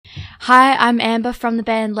Hi, I'm Amber from the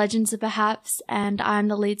band Legends of Perhaps, and I'm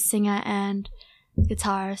the lead singer and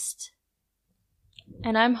guitarist.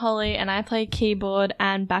 And I'm Holly, and I play keyboard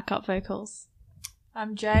and backup vocals.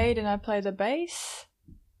 I'm Jade, and I play the bass.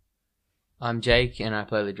 I'm Jake, and I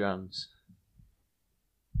play the drums.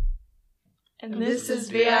 And This is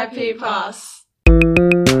VIP Pass.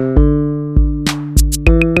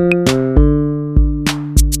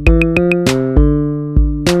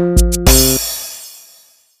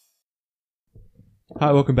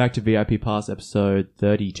 Hi, welcome back to VIP Pass episode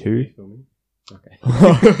 32. Okay.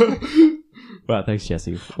 Well, thanks,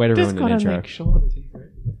 Jesse. Way to ruin an intro. Sure.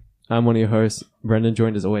 I'm one of your hosts, Brendan,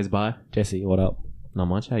 joined as always by Jesse, what up? Not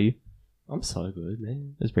much. How are you? I'm so good,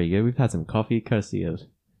 man. It's pretty good. We've had some coffee, courtesy of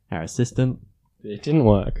our assistant. It didn't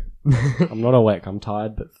work. I'm not awake. I'm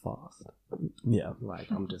tired, but fast. Yeah. Like,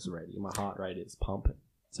 I'm just ready. My heart rate is pumping.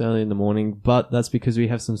 It's early in the morning, but that's because we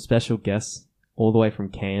have some special guests all the way from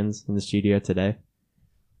Cairns in the studio today.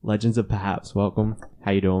 Legends of Perhaps, welcome. How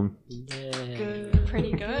you doing? Yeah. Good.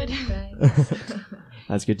 Pretty good.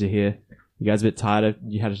 That's good to hear. You guys a bit tired?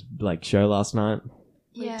 You had a show last night?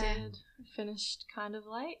 We did. Finished kind of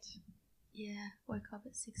late. Yeah, woke up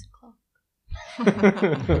at 6 o'clock.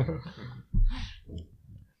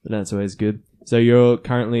 But that's always good. So you're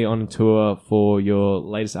currently on tour for your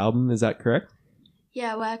latest album, is that correct?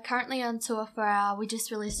 Yeah, we're currently on tour for we just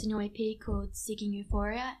released a new EP called Seeking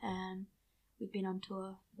Euphoria, and we've been on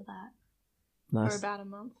tour for that. Nice. For about a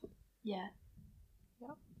month. Yeah.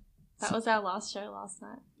 Yep. That was our last show last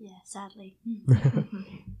night. Yeah, sadly.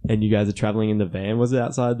 And you guys are traveling in the van, was it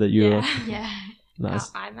outside that you were? Yeah. Nice.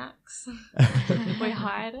 Our IMAX. We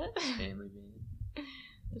hired it. Family band.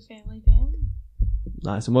 The family van.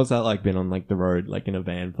 Nice. And what's that like been on the road, in a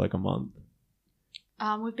van for a month?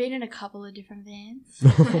 We've been in a couple of different vans.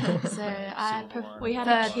 So I We had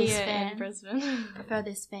prefer a this Kia in van. Brisbane. Prefer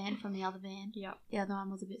this van from the other van. Yep. The other one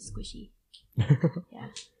was a bit squishy. Yeah.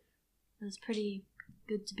 It was pretty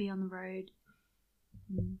good to be on the road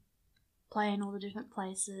and play in all the different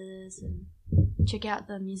places and check out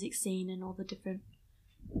the music scene in all the different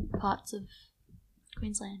parts of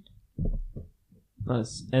Queensland.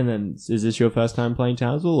 Nice. And then, is this your first time playing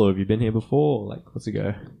Townsville, or have you been here before? What's it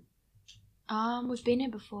go? We've been here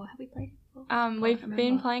before. Have we played before? We've Can't been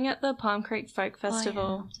remember. playing at the Palm Creek Folk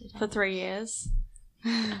Festival I'm so for dumb. 3 years.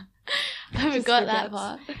 I Just forgot that regrets.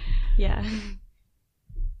 part. Yeah.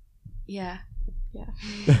 Yeah.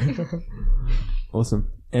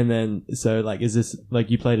 Awesome. And then, so, is this,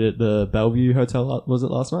 you played at the Bellevue Hotel, was it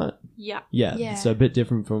last night? Yeah. Yeah. Yeah. So a bit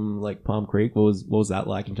different from, Palm Creek. What was that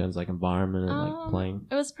like in terms of, environment and, playing?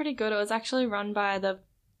 It was pretty good. It was actually run by the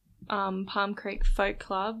Palm Creek Folk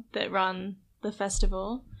Club that run the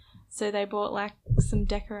festival. So they bought some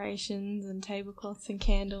decorations and tablecloths and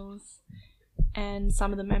candles, and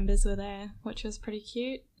some of the members were there, which was pretty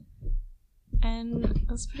cute. And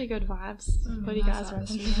it was pretty good vibes. What do you guys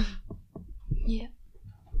reckon? Yeah.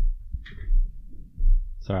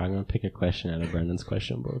 Sorry, I'm going to pick a question out of Brendan's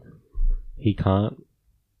question book. He can't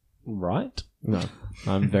write? No.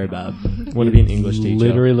 I'm very bad. Want to be an English teacher.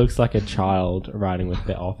 Literally looks like a child writing with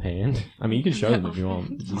their offhand. I mean, you can show them if you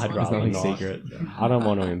want. I'd It's rather nothing not. secret. I don't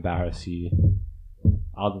want to embarrass you,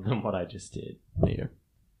 other than what I just did. Yeah.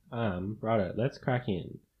 Righto, let's crack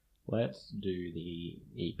in. Let's do the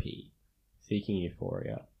EP, Seeking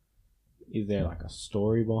Euphoria. Is there a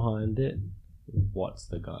story behind it? What's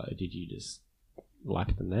the go? Did you just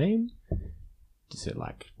like the name? Does it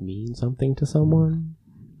mean something to someone?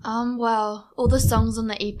 Well, all the songs on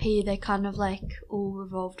the EP, they kind of all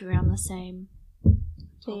revolved around the same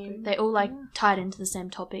Theme. They all tied into the same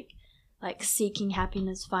topic, seeking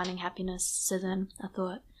happiness, finding happiness. So then I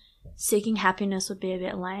thought seeking happiness would be a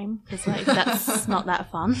bit lame because that's not that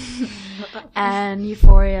fun. And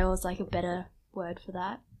euphoria was a better word for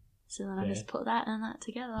that. So then I just put that and that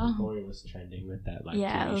together. Euphoria was trending with that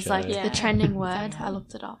Yeah, TV it was show. the trending word. I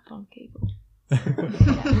looked it up on Google. That's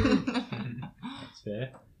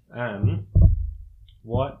fair.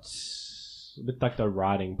 What with the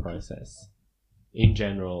writing process in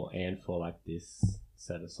general and for this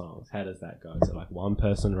set of songs, how does that go? Is it one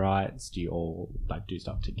person writes? Do you all do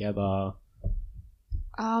stuff together?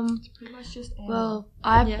 Pretty much just Well,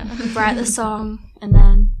 I Yeah. write the song and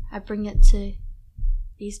then I bring it to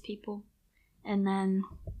these people, and then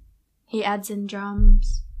he adds in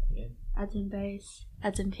drums, adds in bass,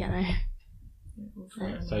 adds in piano.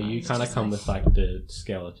 So you kind of come with the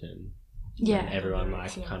skeleton. Yeah. And everyone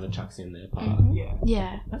kind of chucks in their part. Yeah.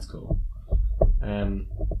 Yeah. That's cool. And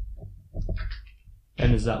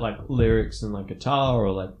is that lyrics and guitar,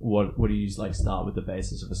 or what do you start with the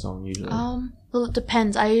basis of a song usually? Well, it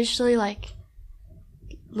depends. I usually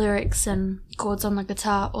lyrics and chords on the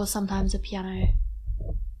guitar, or sometimes a piano.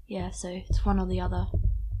 Yeah, so it's one or the other.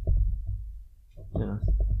 Yeah.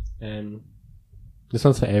 And this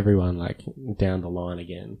one's for everyone, like, down the line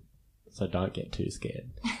again. So don't get too scared.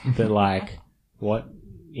 But, like, what,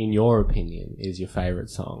 in your opinion, is your favourite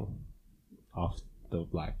song off the,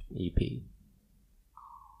 like, EP?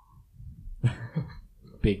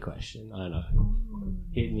 Big question, I know.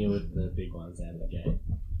 Hitting you with the big ones out of the gate.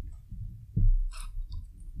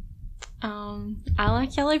 I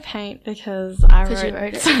like Yellow Paint because I 'Cause wrote, you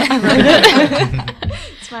wrote it. I wrote it.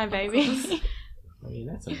 It's my baby. I mean,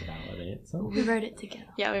 that's a valid answer. We wrote it together.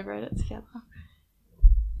 Yeah, we wrote it together.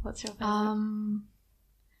 What's your favorite?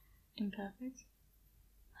 Imperfect.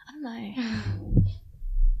 I don't know.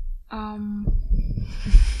 Come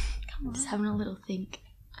on. Just having a little think.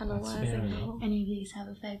 Analyzing. fair enough. Any of these have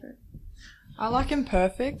a favourite? I like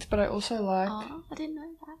Imperfect, but I also like Oh, I didn't know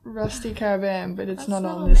that. Rusty Caravan, but it's That's not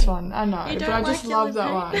not on on this me. one. I know, You but don't I just like love that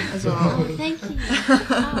Yellow one Paint? as well. Oh, thank you.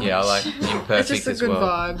 Yeah, I like It's Imperfect just a as good well.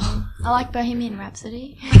 vibe. I like Bohemian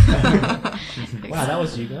Rhapsody. Wow, that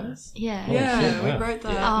was you guys? Yeah. Yeah, shit, we wow. wrote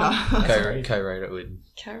that. Yeah. No. Co-wrote it with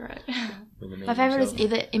Co-wrote. the My favourite is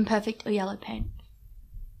himself. either Imperfect or Yellow Paint.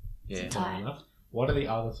 Yeah. Fair enough. What are the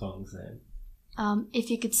other songs then? If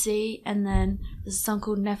You Could See, and then there's a song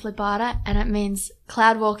called Neflibata, and it means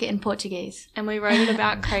cloud walker in Portuguese. And we wrote it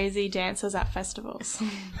about crazy dancers at festivals.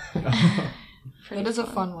 That is a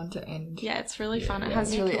fun one to end. Yeah, it's really fun. It Yeah. has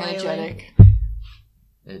It's really ukulele. energetic.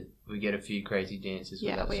 We get a few crazy dances with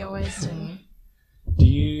Yeah, that we song. always do. Do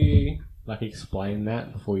you, like, explain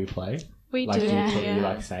that before you play? We Like, do, do you, yeah. you,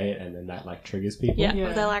 like, say it and then that, like, triggers people? Yeah,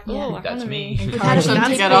 Yeah. they're like, oh, Yeah. I want That's to me. be. We've had a few Encourage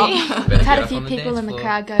them to get people- up. We've had a Get few up on the people dance in the floor.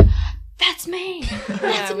 crowd go, "That's me! That's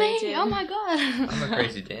Yeah, we me! do. Oh my god!" I'm a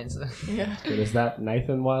crazy dancer. Yeah. Good. Is that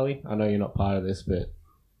Nathan Wiley? I know you're not part of this, but...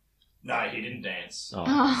 No, he didn't dance. Oh,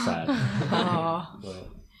 Oh. sad. Oh. Well,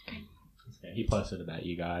 yeah, he posted about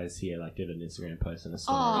you guys. He, like, did an Instagram post and a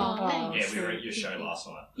story. Oh, Oh. thanks. Yeah, we were at your show last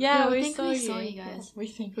night. Yeah, I we think saw we you. saw you guys. We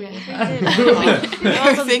think Yeah. we We did. did. There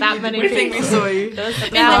wasn't think that we- many we think we people. saw you. There was In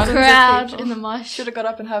Thousands the of crowd, people. in the mosh. Should have got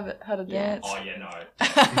up and had a Yeah. dance. Oh, yeah, no.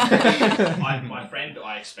 My friend,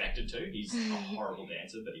 I expected to. He's a horrible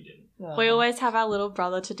dancer, but he didn't. No. We always have our little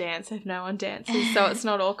brother to dance if no one dances, so it's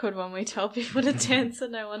not awkward when we tell people to dance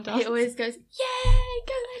and no one does. He always goes, "Yay,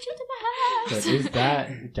 go Legend in the house!" So is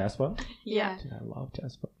that Jasper? Yeah. I love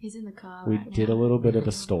Jasper. He's in the car. We right did now. a little bit of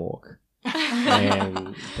a stalk.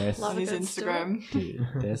 And there's, Love on a his good Instagram. dude,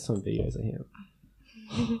 there's some videos of him.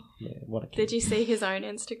 Yeah, what a kid. Did you see his own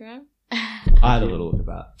Instagram? I had a little look at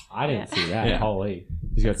that. I didn't see that. Yeah. Holy.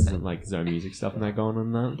 He's got some like his own music stuff and that going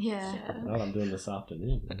on and that. Yeah. What I'm doing this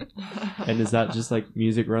afternoon. And is that just like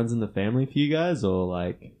music runs in the family for you guys, or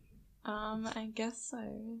like? I guess so.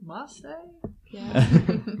 Must say. Yeah.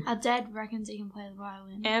 Our dad reckons he can play the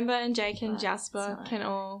violin. Amber and Jake and But Jasper it's can not.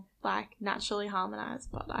 all like naturally harmonize,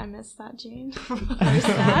 but I miss that gene. Very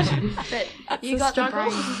sad. But you a got the struggle.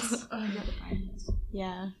 brains. You got the brains.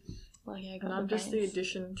 Yeah. Lucky I got And I'm the just the brains.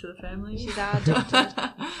 addition to the family. She's our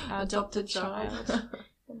adopted child.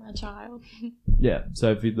 My child. Yeah.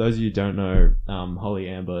 So for those of you who don't know, Holly,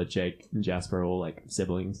 Amber, Jake, and Jasper are all like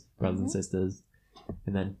siblings, brothers and sisters,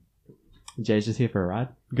 and then Jay's just here for a ride.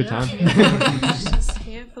 Good Yeah. time. Just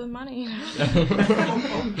here for the money. No,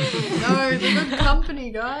 the good company,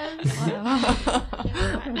 guys.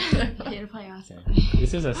 Here to play us.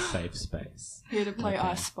 This is a safe space. Here to play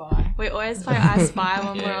I Spy. We always play I Spy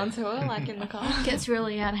when we're Yeah. on tour, like in the car. Gets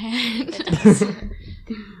really out of hand.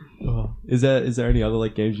 Oh. Is there any other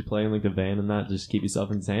like games you play in like the van and that just keep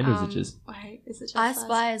yourself entertained, or is it just? Wait, is it just I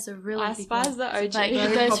Spy is a really I big Spy is one. the OG. Like, Very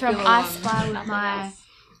it goes from popular I one. Spy with Nothing my... else.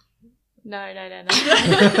 No.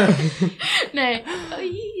 No, oh,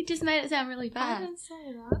 you just made it sound really I bad. didn't say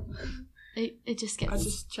that. It just gets I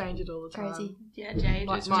just change it all the time. crazy. Yeah, Jade.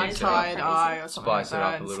 Like just my Jade's tired really eye or something Spice it like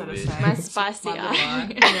up that a little instead of bit. saying My spicy my little eye.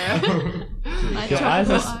 Yeah. My Your eyes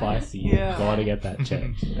are tropical eye. spicy. You Yeah. gotta get that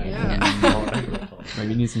checked. That Yeah. is not good.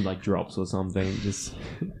 Maybe you need some like drops or something. Just.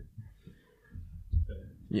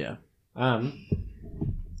 Yeah.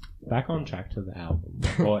 Back on track to the album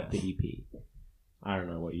or the EP. I don't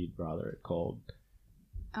know what you'd rather it called.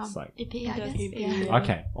 It's like EP, I guess. EP. Yeah.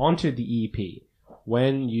 okay, onto the EP.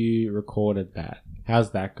 When you recorded that,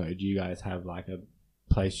 how's that go? Do you guys have like a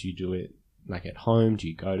place you do it, like at home? Do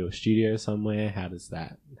you go to a studio somewhere? How does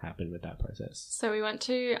that happen with that process? So we went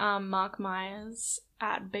to Mark Myers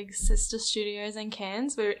at Big Sister Studios in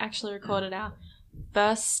Cairns. We actually recorded our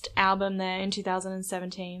first album there in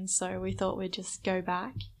 2017, so we thought we'd just go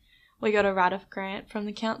back. We got a write-off grant from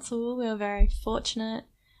the council. We were very fortunate,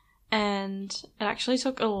 and it actually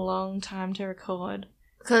took a long time to record.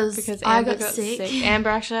 because I Amber got sick. Amber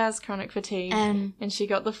actually has chronic fatigue, and and she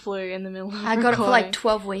got the flu in the middle of I got it for like recording.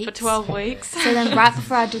 12 weeks. For 12 weeks. So then right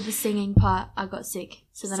before I did the singing part, I got sick.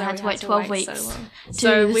 So then I had to we wait 12 weeks. So, long. to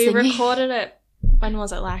So do the we singing. recorded it, when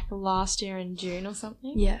was it, like last year in June or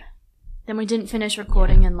something? Yeah. Then we didn't finish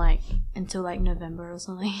recording until like November or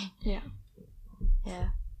something. Yeah. Yeah.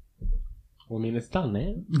 Well, I mean, it's done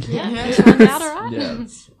now. Yeah. It turned out alright. Yeah.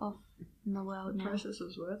 It's off in the world now. Process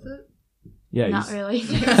was worth it. Yeah. Not you- really.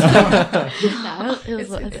 No, it was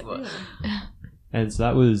worth it. What? And so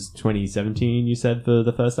that was 2017. You said for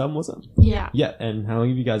the first album, was it? Yeah. Yeah. And how long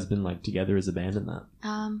have you guys been like together as a band in that?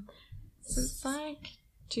 Since like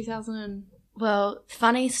 2000. Well,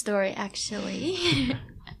 funny story actually.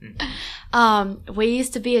 We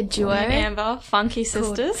used to be a duo. And Amber, Funky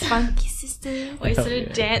called Sisters. Funky Sisters. We used to Yeah.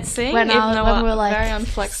 do dancing, When even I- though when we we were, were like, very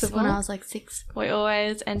unflexible. When I was like 6. We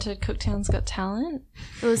always entered Cooktown's Got Talent.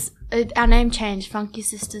 It was our name changed. Funky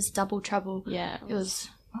Sisters Double Trouble. Yeah, It was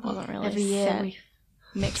wasn't really every year set. we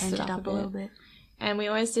Mixed changed it it up a little bit. And we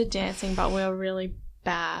always did dancing, but we were really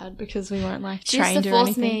bad because we weren't like She used to trained or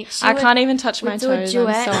force anything. me- she I would- can't even touch we'd my do a toes. I'm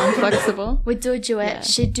duet. so inflexible. We'd do a duet. Yeah.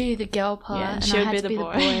 She'd do the girl part, Yeah, and she I would had be to the be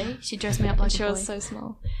boy. the boy. She dressed me up like She a boy. was so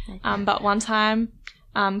small. Yeah. But one time,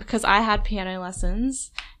 because I had piano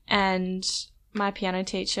lessons, and my piano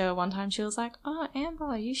teacher, one time she was like, "Oh,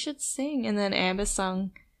 Amber, you should sing." And then Amber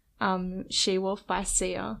sung She Wolf by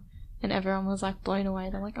Sia. And everyone was like blown away.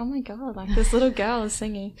 They're like, "Oh my god, like this little girl is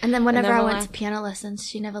singing." And then whenever then I we're went like- to piano lessons,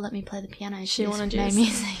 she never let me play the piano. She She just wanted you made to me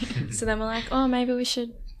sing. sing. So then we're like, "Oh, maybe we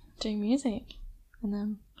should do music." And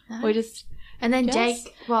then No. we just And then Yes.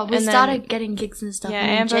 Jake, well, we And then- started getting gigs and stuff. Yeah, and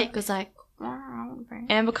then Amber- Jake was like,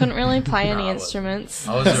 Amber couldn't really play No, any I wasn't. instruments.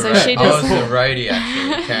 I was a so ra- she I was just a roadie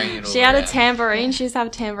actually, carrying it all She had a around. tambourine. She used to have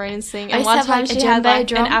a tambourine and sing. I And used to one have, time like, a she had djembe like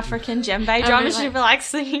drum. an African djembe drum, and she'd be like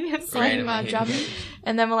singing and singing my drum. Randomly.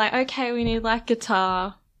 And then we're like, okay, we need like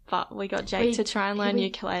guitar. But we got Jake We- to try and learn we-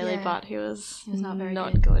 ukulele, yeah. but he was not very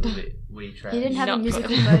not good. good. We tried. He didn't have a Not musical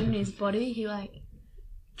good. bone in his body. He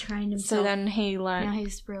trained himself. So then he now learned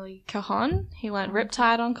he's really. cajon. He learned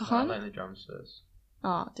Riptide on I cajon. learned the drums first.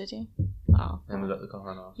 Oh, did you? Oh. Then we got the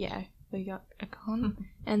cajon off. Yeah, we got a cajon.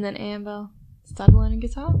 And then Amber started learning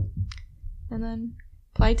guitar. And then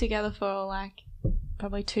played together for like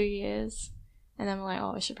probably 2 years. And then we're like,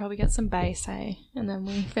 oh, we should probably get some bass, eh? And then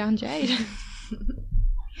we found Jade.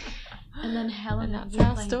 And then Helen. And that's had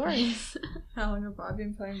our been story. playing bass. How long have I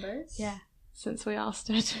been playing bass? Yeah. Since we asked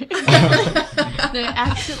her to. No,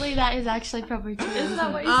 actually, that is actually probably true. Isn't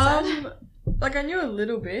that what you said? Like I knew a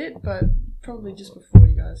little bit, but probably just before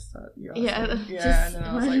you guys started. You asked Yeah, me. just Yeah, and then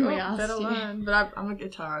I was when like, we oh, asked better you. learn. But I'm a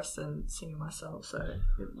guitarist and singer myself, so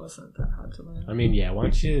it wasn't that hard to learn. I mean, yeah,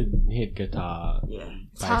 once you hit guitar, yeah,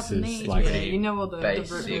 It's hard for bass me. is like, yeah, you know all the root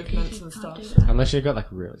basic. movements and Can't stuff. do So. that. unless you've got like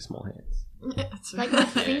really small hands. It's Like my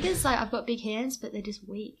fingers, like I've got big hands, but they're just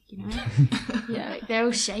weak, you know. Yeah. Like, they're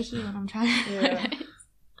all shaky when I'm trying to. Yeah.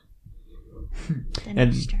 They're not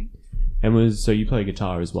And- strength. And so you play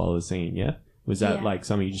guitar as well as singing, yeah? Was that Yeah. like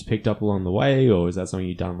something you just picked up along the way, or was that something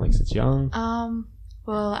you've done like since young?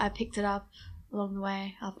 Well, I picked it up along the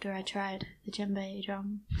way after I tried the djembe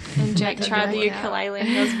drum. And Jake That tried the didn't work out. ukulele and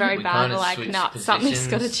he was very We bad. kinda We're like, switched nah, something's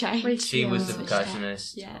got to positions. change. She was the Switched out.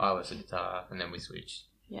 percussionist, Yeah. I was the guitar, and then we switched.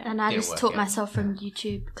 Yeah. And I Didn't just work taught out. myself from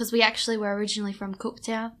YouTube because we actually were originally from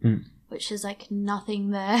Cooktown, Mm. which is like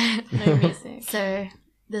nothing there. No music. So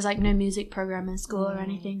there's like no music program in school or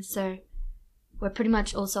anything. So we're pretty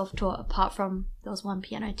much all self-taught apart from there was one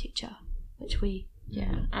piano teacher, which we,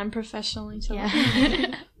 Yeah, I'm professionally taught.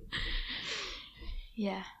 yeah.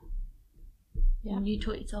 Yeah. Yeah. And you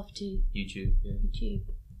taught yourself to YouTube, yeah. YouTube.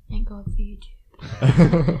 Thank God for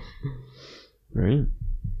YouTube. Brilliant.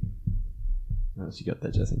 What else you got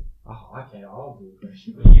there, Jesse? Oh, okay, I'll do a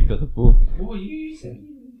question. You've got the book. Oh, you said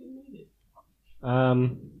you didn't need it. I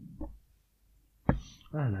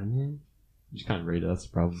don't know, man. You just can't read it, that's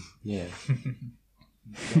the problem. Yeah.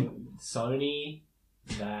 Sony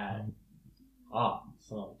that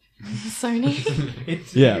song. Sony.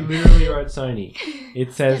 It's Yeah. you literally wrote Sony. It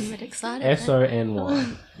I'm says really excited.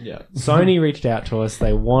 SONY. Yeah. Sony reached out to us.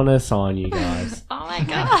 They want to sign you guys. Oh my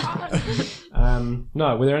god.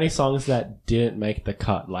 No, were there any songs that didn't make the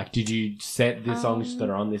cut? Like, did you set the songs that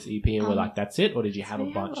are on this EP and were like, that's it? Or did you have a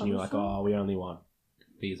we bunch have and you were other like, oh, we only want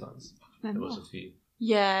these ones? There was a few.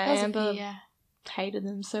 Yeah, There's a Amber few, yeah. hated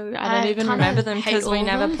them, so I I don't even kinda remember them hate because we all of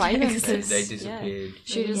never them. played them. They- They 'cause, disappeared. Yeah,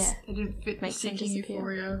 she just Yeah. They didn't fit the Makes them seeking disappear.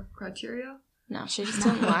 euphoria criteria. no, she just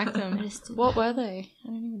didn't like I them. just didn't- What were they? I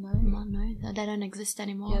don't even know. I don't know them. They don't exist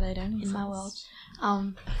anymore. Yeah, they don't in my exist.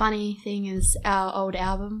 world. Funny thing is, our old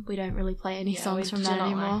album, we don't really play any Yeah, songs we from do that not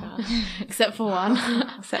anymore, like that. except for one.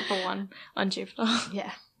 Except for one on Jupiter.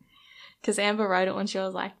 Yeah, Because Amber wrote it when she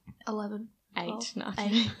was like 11. 8. 12, No,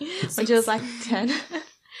 8. when she was like 10.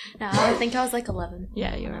 No, I think I was like 11.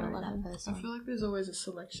 Yeah, you were when I wrote 11. that first I one. feel like there's always a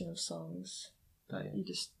selection of songs that you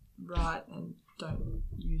just write and don't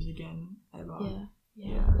use again ever.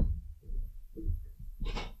 Yeah.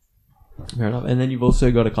 Fair enough. And then you've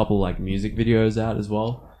also got a couple like music videos out as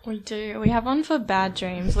well. We do. We have one for Bad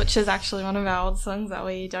Dreams, which is actually one of our old songs that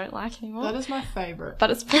we don't like anymore. That is my favourite. But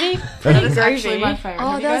it's pretty That is actually groovy. my favourite.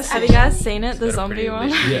 Oh, Have you guys seen it? The It's got a zombie pretty one?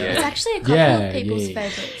 lit- It's actually a couple Yeah, of people's yeah.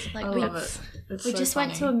 favourites. Like I we love it. It's we so just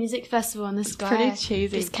went to a funny. music festival and this guy pretty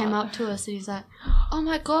cheesy, just came but- up to us and he's like, "Oh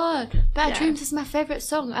my god, Bad Yeah. Dreams is my favourite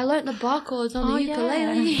song. I learnt the bar chords on Oh, the yeah.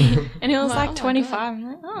 ukulele." And he was I'm like "Oh my 25. God." I'm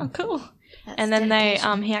like, oh, cool. That's And then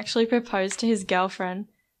dedication. he actually proposed to his girlfriend,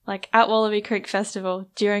 like at Wallaby Creek Festival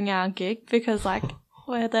during our gig because like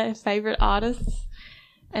we're their favourite artists,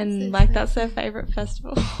 and So like sweet. that's their favourite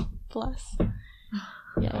festival. Bless.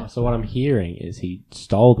 Yeah, So what I'm hearing is he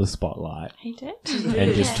stole the spotlight he did.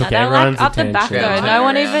 and just Yeah. took They were everyone's like up the attention. back Yeah, though. No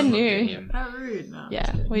one around even looking at knew. him. How rude. No, I'm Yeah,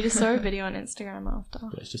 just kidding. we just saw a video on Instagram after.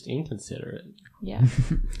 But it's just inconsiderate. Yeah.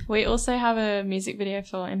 We also have a music video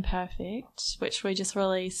for Imperfect, which we just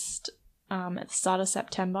released at the start of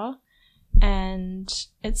September. And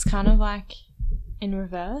it's kind of like in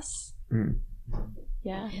reverse. Mm.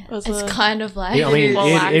 Yeah. It was it's a- kind of like Yeah, I mean, Well,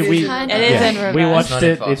 like, it is kind of- yeah, It is in reverse. We watched Not it.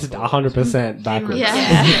 in It's fast forward. 100% backwards.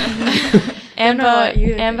 Yeah. Amber, No,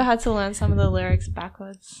 you- Amber had to learn some of the lyrics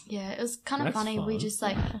backwards. Yeah, it was kind of That's funny. We fun. just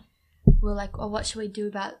like we're like, oh, what should we do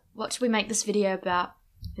about? What should we make this video about?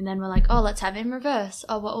 And then we're like, oh, let's have it in reverse.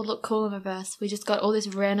 Oh, what would look cool in reverse? We just got all this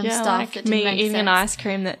random Yeah, stuff like that didn't me make eating sense. an ice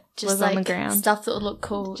cream that Just was like on the ground. stuff that would look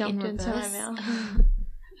cool Jumped in into my reverse. mouth.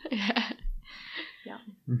 Yeah. Yeah.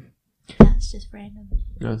 That's just random.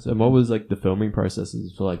 Nice. And what was like the filming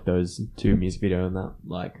processes for like those two music video and that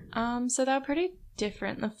like? So they were pretty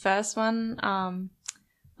different. The first one,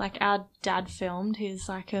 like our dad filmed. He's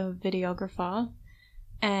like a videographer,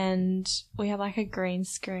 and we had like a green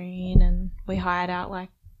screen, and we hired out like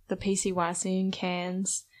the PCYC and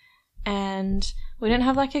cans, and we didn't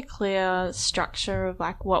have like a clear structure of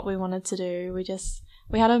like what we wanted to do.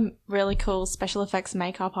 We had a really cool special effects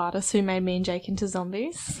makeup artist who made me and Jake into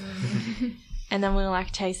zombies. And then we were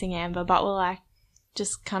like chasing Amber, but we're like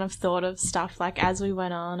just kind of thought of stuff like as we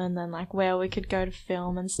went on, and then like where we could go to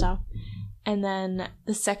film and stuff. And then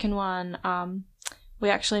the second one, we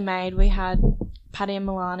had Patty and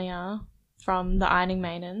Melania from the Ironing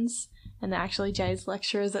Maidens, and they're actually Jay's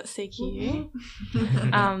lecturers at CQU.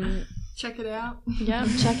 Check it out. Yeah,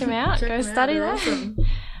 check them out. Check Go 'em out, study they're there.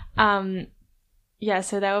 awesome. Yeah,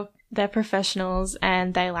 so they're professionals,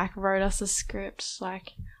 and they like wrote us a script,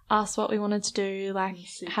 like asked what we wanted to do, like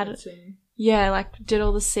had it, Sequencing. yeah, like did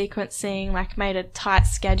all the sequencing, like made a tight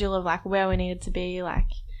schedule of like where we needed to be, like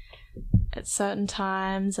at certain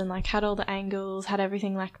times, and like had all the angles, had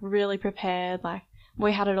everything like really prepared. Like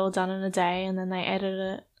we had it all done in a day, and then they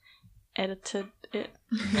edited it,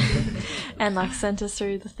 and like sent us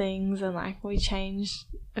through the things, and like we changed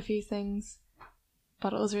a few things,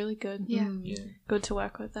 but it was really good. Yeah. Good to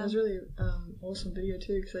work with That them. was really awesome video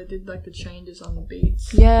too because they did like the changes on the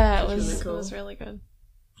beats. Yeah, it Which is was really cool. it was really good.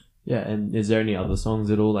 Yeah, and is there any other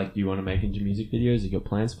songs at all like you want to make into music videos you got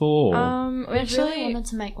plans for? Or? We We actually really wanted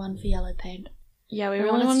to make one for Yellow Paint. Yeah, we We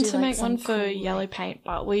really wanted to wanted do, to like, make one some for cool, yellow like- paint,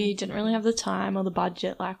 but we didn't really have the time or the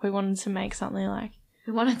budget. Like, we wanted to make something like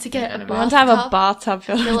We wanted to get a we wanted to have a bathtub, bathtub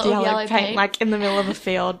filled fill with it with yellow, yellow paint, paint. like in the middle of a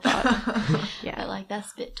field. But yeah, but like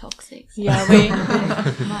that's a bit toxic. So yeah, we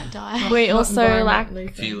might die. we Not also like environmentally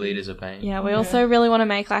A few friendly. liters of paint. yeah, we also really want to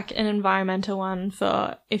make like an environmental one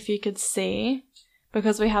for If You Could See,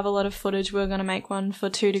 because we have a lot of footage. We were going to make one for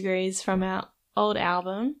 2 Degrees from our old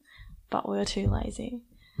album, but we were too lazy.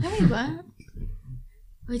 No, we weren't.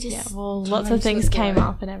 We just Yeah, well, lots of Times things slip came away.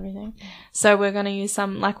 up and everything. So we're going to use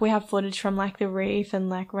some, like we have footage from like the reef and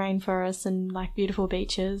like rainforests and like beautiful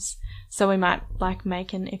beaches. So we might like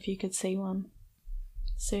make an If You Could See one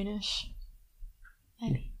soonish.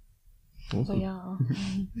 maybe. Awesome. We are.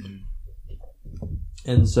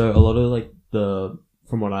 And so a lot of like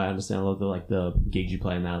from what I understand, a lot of the gigs you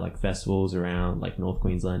play in that like festivals around like North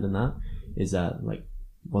Queensland and that, is that like,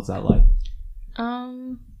 what's that like?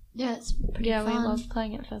 Yeah, it's pretty Yeah, fun. we love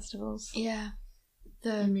playing at festivals. Yeah. You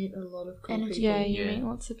The meet a lot of cool Energy. people. Yeah, you Yeah. meet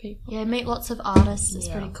lots of people. yeah, meet lots of artists. It's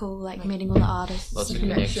Yeah. pretty cool, like meeting all the artists. Lots of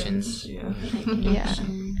and connections. Yeah. make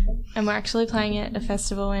connection. And we're actually playing at a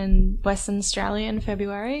festival in Western Australia in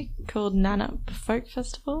February called Nannup Folk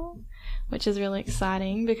Festival, which is really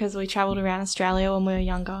exciting because we travelled around Australia when we were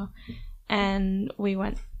younger, and we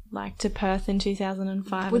went like to Perth in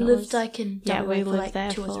 2005. We and it lived was- like in yeah, WA we for lived like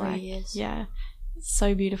there 2 for or 3 like years. yeah,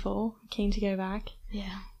 so beautiful. Keen to go back.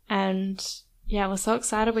 Yeah. And yeah, we're so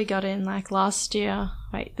excited we got in like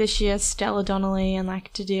this year Stella Donnelly and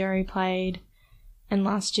like Didiri played, and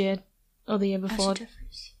last year or the year before, Ashley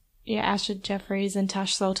Jeffries. yeah, Ashford Jeffries and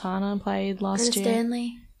Tash Sultana played last Greta year.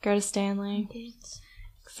 Stanley. Greta Stanley. Yes.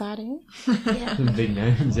 Exciting. Yeah. Some big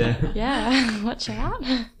names, yeah. Yeah, watch out.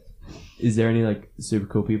 Is there any like super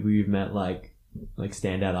cool people you've met, like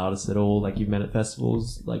standout artists at all, like you've met at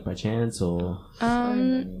festivals, like by chance, or?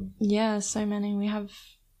 Yeah, so many. We have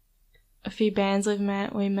a few bands we've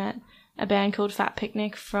met. We met a band called Fat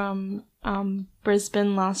Picnic from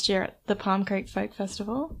Brisbane last year at the Palm Creek Folk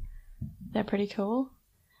Festival. They're pretty cool.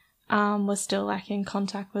 We're still like in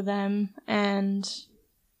contact with them. And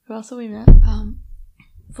who else have we met?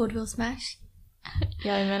 Vaudeville Smash.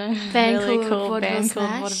 Yeah, we met a Band really called cool Vaudeville band Smash.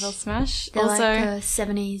 called Vaudeville Smash. They're Also, like a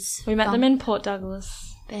 70s. we met them funk in Port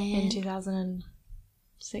Douglas in band.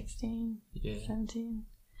 2016, Yeah. 17.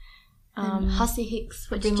 And Hussey Hicks,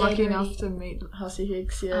 I've which been lucky Jade enough to meet Hussey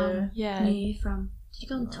Hicks, yeah. Yeah. knew you from. Did you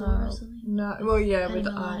go on tour or something? No, well, yeah, with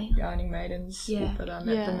Animal Eye. Yarning Maidens. Yeah. But I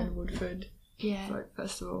met them Yeah. in Woodford Yeah. Folk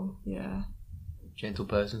Festival, yeah. Gentle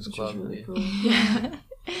Persons Which Club. was really yeah. cool. Yeah.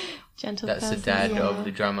 Gentle That's the person. dad yeah. of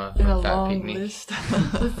the drummer And a from Fat long Picnic. list.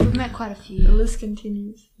 We've met quite a The few. list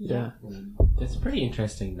continues. Yeah. There's pretty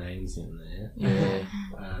interesting names in there. Yeah.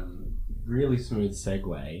 Really smooth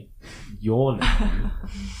segue. Your name.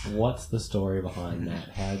 What's the story behind that?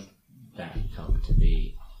 How did that come to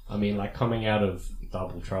be? I mean, like coming out of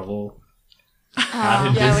Double Trouble. How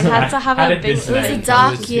did yeah, this we had name- to have how a did big- this It was name a come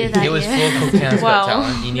dark to year be? that It was year. for Cooktown's Well, Got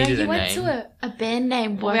Talent. You No, needed you a went name. to a band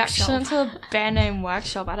name Well, we actually workshop. went to a band name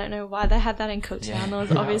workshop. I don't know why they had that in Cooktown. Yeah. There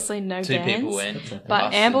was obviously no Two bands. people went. But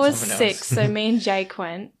us Amber and was someone sick, else. so me and Jake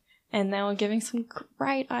went, and they were giving some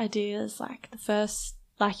great ideas, like the first,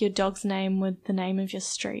 like your dog's name with the name of your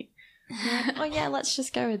street. We're like, oh yeah, let's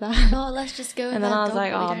just go with that. Oh, let's just go with And then that I was dog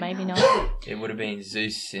like, that we oh, don't maybe have. not. It would have been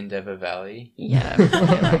Zeus in Endeavour Valley. Yeah,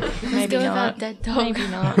 Let's maybe go with our not. dead dog. Maybe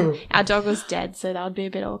not. Our dog was dead, so that would be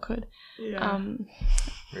a bit awkward. Yeah.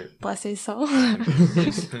 Rip. Bless his soul.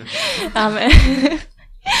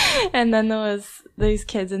 And then there was these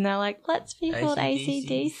kids, and they're like, let's be called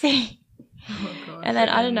AC/DC. ACDC. Oh my god. And then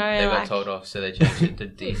I don't know, They got like, told off, so they changed it to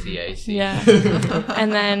DCAC. yeah.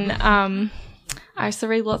 And then I used to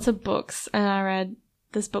read lots of books, and I read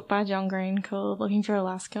this book by John Green called Looking for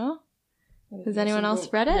Alaska. Has anyone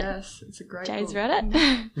else read it? Yes, it's a great Jay's book. read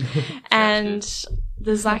it. And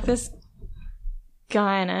there's like this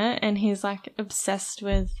guy in it, and he's like obsessed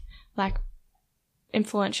with like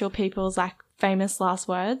influential people's like famous last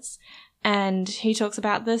words. And he talks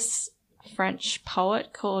about this French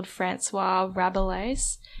poet called Francois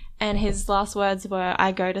Rabelais, and his last words were,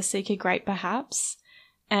 "I go to seek a great perhaps."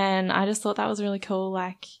 And I just thought that was really cool.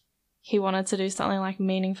 Like, he wanted to do something like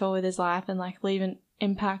meaningful with his life and like leave an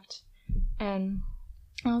impact. And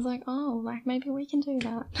I was like, oh, like maybe we can do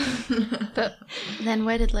that. But then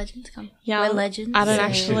where did Legends come from? Yeah, We're Legends. I don't Yeah.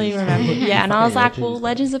 actually remember. Yeah, and I was like, well,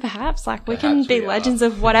 Legends of Perhaps. Like, we can Perhaps be we are. legends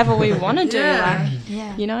of whatever we want to do. Yeah. Like,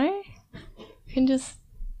 Yeah. you know? We can just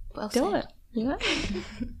Well do said. it, you know?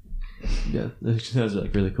 Yeah, those are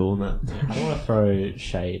like really cool and that. I don't want to throw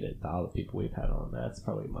shade at the other people we've had on. That's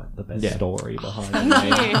probably the best Yeah. story behind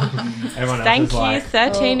Thank it. you. Everyone else Thank is you, like,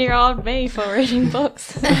 13-year-old me, for reading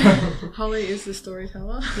books. Holly is the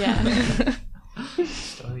storyteller. Yeah.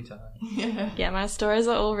 Story time. Yeah. Yeah, my stories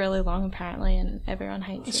are all really long, apparently, and everyone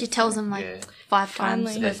hates it. She tells them like Yeah. 5 times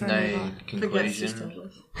Finally. There's over and no over. Forgets to tell conclusion.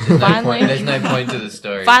 us. There's no, Finally. point, there's no point to the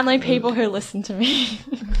story. Finally, people who listen to me.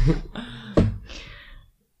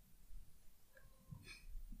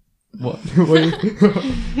 What?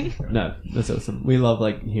 No, that's awesome. We love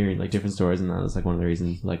like hearing like different stories, and that's like one of the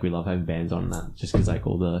reasons like we love having bands on that, just because like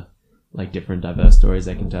all the like different diverse stories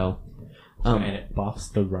they can tell. and it buffs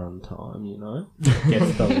the run time, you know?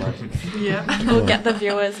 Gets the like, Yeah. We'll get the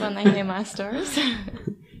viewers when they hear my stories.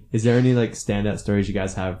 Is there any like standout stories you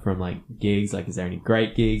guys have from like gigs? Like, is there any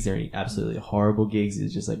great gigs? Is there any absolutely horrible gigs? You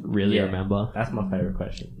just like really Yeah. remember? that's my favourite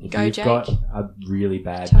question. If Go, you've Jake. got a really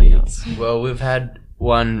bad Tell gig, yours. Well, we've had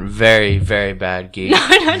one very, very bad gig. No.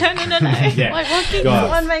 Yeah. Like, what gig Guys,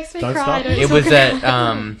 one makes me don't cry? stop. Don't It talk was about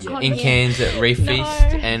at Oh, in yeah. Cairns at Reef No. Feast,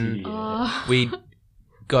 and Yeah. Oh. we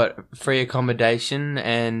got free accommodation,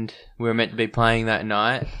 and we were meant to be playing that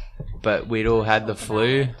night, but we'd all had the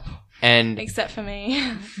flu, and Except for me.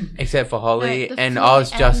 except for Holly, No, the and flu I was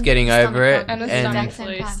just and getting stomach over it, bug. And a And- stomach Exact same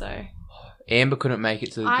flu, time. so... Amber couldn't make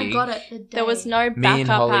it to the I gig. got it the day. There was no Me and backup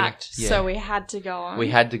Holly, act, yeah. so we had to go on. We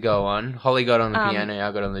had to go on. Holly got on the Um, piano,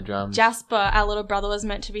 I got on the drums. Jasper, our little brother, was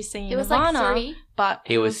meant to be singing It was Nirvana, like 3. but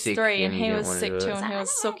He was sick 3 and and he he didn't was wanna sick do too, it. and he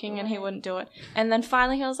was sucking and he wouldn't do it. And then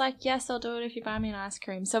finally he was like, "Yes, I'll do it if you buy me an ice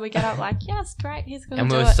cream." So we get up like, "Yes, great, he's gonna And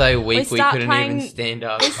do we it." were so weak, we start couldn't playing- even stand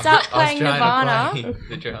up. we start I was playing trying to Nirvana. play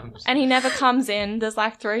the drums. And he never comes in. There's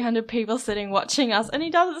like 300 people sitting watching us, and he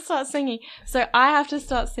doesn't start singing. So I have to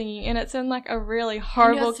start singing, and it's in like a really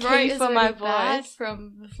horrible key for my voice.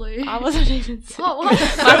 from the flu. I wasn't even singing. Oh, what? My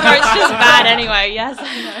throat's just bad anyway. Yes,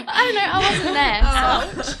 I know. I don't know. I wasn't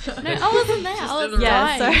there. So. No, I wasn't there. I was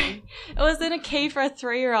Yeah, so dying. it was in a key for a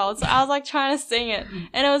 3-year-old. So I was like trying to sing it,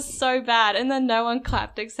 and it was so bad. And then no one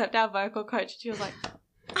clapped except our vocal coach. She was like,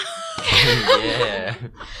 Yeah.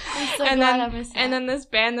 I'm so and glad then I missed and that. then this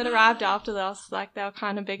band that arrived after us, like they were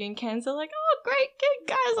kind of big in Cairns. They're like, "Oh, great gig,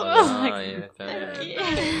 guys!" And I was Oh, like, yeah,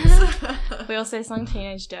 "Thank thank you." We also sung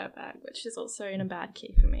Teenage Dirtbag, which is also in a bad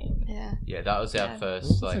key for me. Yeah. Yeah, that was our Yeah.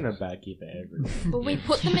 first, It's like... in a bad key for everyone. But we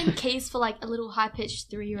put them in keys for like a little high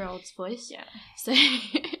pitched 3-year-old's voice. Yeah. So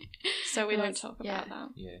So we It don't was- talk yeah. about that.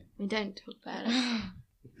 Yeah. we don't talk about it.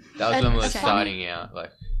 That was And when we were it's funny. starting out,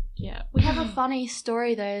 like... Yeah. We have a funny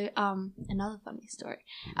story though. Another funny story.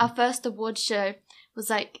 Our first award show was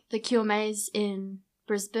like the QMAs in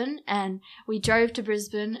Brisbane, and we drove to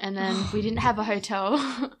Brisbane, and then we didn't have a hotel,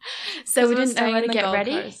 so we didn't know where to get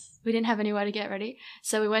ready. We didn't have anywhere to get ready,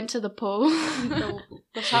 so we went to the pool.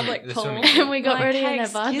 The public The pool. swimming pool. And we got Like, ready "Hey, in a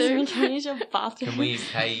excuse me, bathroom. can we use your bathroom? Can we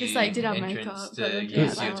pay you Just, like, did our entrance makeup, to but then-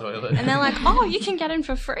 use yeah. your toilet? And they're like, "Oh, you can get in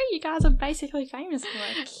for free. You guys are basically famous."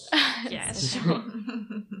 We're like, yes.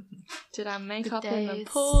 Did our makeup in the days.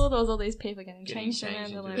 pool? There was all these people getting Getting changed changed around.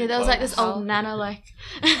 into They're the Yeah, there was like this "Oh, old nana, like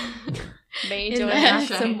me in doing there. like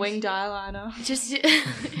some winged eyeliner. just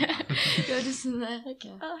you're just in there. Like,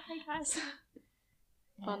 oh, hey guys.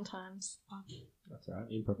 Fun times. That's right.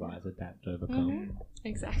 Improvise, adapt, overcome,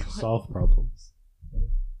 Exactly. solve problems.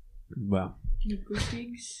 Well. Any good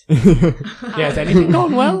gigs? Yeah, has anything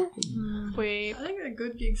gone well? We I think the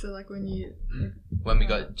good gigs are like when you. When we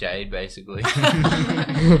got Jade, basically.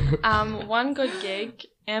 one good gig.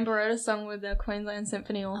 Amber wrote a song with the Queensland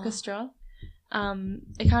Symphony Orchestra.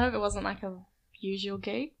 It wasn't like a usual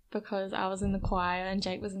gig because I was in the choir and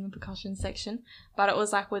Jake was in the percussion section, but it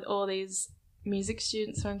was like with all these music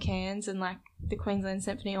students from Cairns and like the Queensland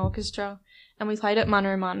Symphony Orchestra, and we played at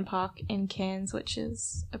Munro Martin Park in Cairns, which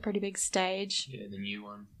is a pretty big stage. Yeah, the new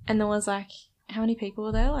one. And there was like, how many people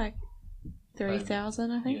were there? Like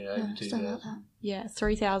 3,000, I think. Yeah, over Something like 2,000. that. Yeah,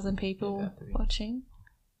 3,000 people Yeah, about 3. watching.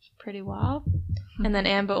 Pretty wild. And then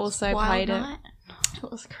Amber also Wild played night. it.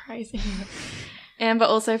 It was crazy. Amber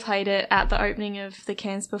also played it at the opening of the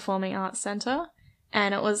Cairns Performing Arts Centre,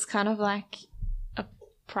 and it was kind of like a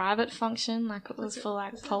private function, like it was for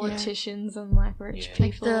like politicians and like rich Yeah.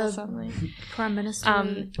 people Like or the something. Prime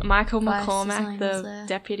Minister. Michael Vice McCormack, design was the there.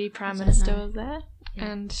 Deputy Prime I don't Minister, know. was there, Yeah.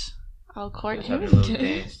 and I'll quote Just him. having a little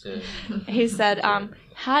dance to... He said,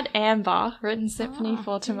 had Amber written Symphony Oh,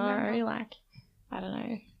 for do you remember? Tomorrow, like, I don't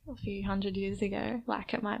know, a few hundred years ago,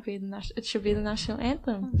 like it might be it should be the national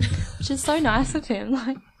anthem, which is so nice of him.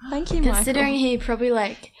 Like, thank you, Considering Michael. he probably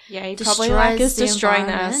like Yeah, he probably like destroys is the destroying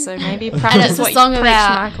the earth, environment. so maybe and practice it's a what song you preach,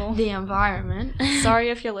 about Michael. the environment. Sorry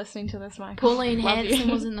if you're listening to this, Michael. Pauline Love Hanson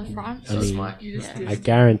you. was in the front. I mean, Mike. You just I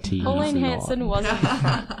guarantee Pauline he's Hanson not. was in the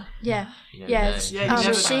front. Yeah, You don't yeah. know. Yeah, you never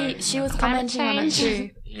know. She was Climate commenting on it change. too.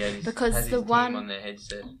 He has- Because has his the team one- on their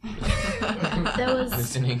headset. There was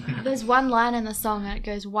Listening. there's one line in the song that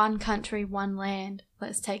goes, "One country, one land.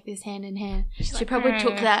 Let's take this hand in hand." She probably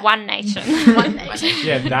took that. One nation. One nation.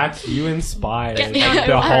 Yeah, that's you inspired Get me like, on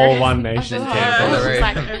the Uluru. whole One Nation Oh, campaign. she's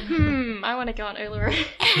like, I want to go on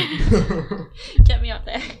Uluru. Get me up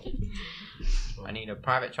there. I need a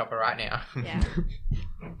private chopper right now. Yeah.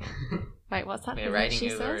 Wait, what's that We're thing that raiding she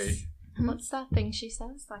Uluru. says? What's that thing she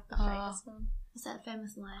says? Like the famous one. What's that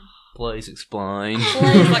famous line? Please explain. Please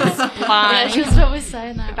Yeah, explain. she was probably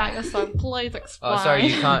saying that. About your song. Please explain. Oh, sorry,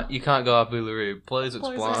 you can't go up Uluru. Please Please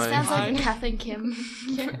explain. It sounds like Fine. a Kath and Kim.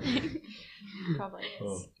 Probably is.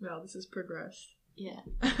 Oh. Well, this has progressed. Yeah.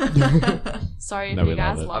 Sorry No, if we you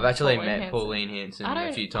guys love it. love I've actually Pauline met Hanson. Pauline Hanson I a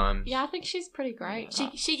don't- few times. Yeah, I think she's pretty great.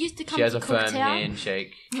 She used to come She has to a firm Cooktown.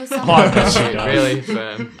 handshake. Or Oh, something. she does. Really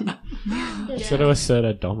firm. Yeah. Sort of assert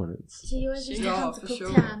her dominance. She always used to Yeah, come to for sure.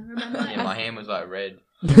 Cooktown, remember? Yeah, my hand was like red.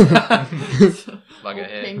 Like a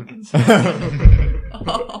hair. Pink.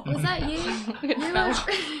 Was that you? It You fell.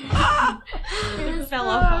 were- It fell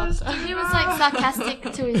off. He was like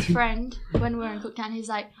sarcastic to his friend when we were in Cooktown. He's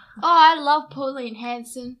like, "Oh, I love Pauline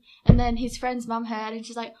Hanson," and then his friend's mum heard, and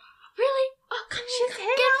she's like, "Really? Oh, come here,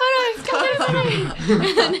 get photos, come get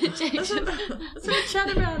Let's have a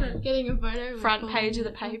chat about it. Getting a photo. with Front Paul. page of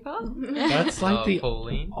the paper. That's like the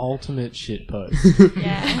Pauline. ultimate shit post.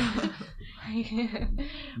 Yeah.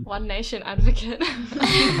 One Nation advocate.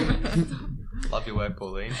 Love your work,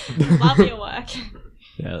 Pauline. Love your work.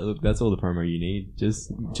 Yeah, look, that's all the promo you need.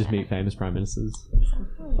 Just meet famous prime ministers.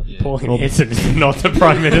 Pauline Hanson is not the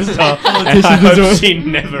Prime Minister. and I Politicians as well. hope she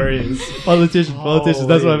never is. Politicians.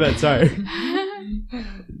 That's what I meant. Sorry.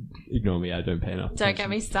 Ignore me. I don't pay enough. Don't get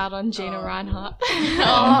me started on Gina Reinhardt.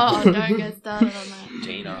 Oh, don't get started on that.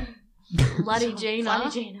 Gina. Bloody Gina. Bloody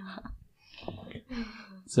Gina.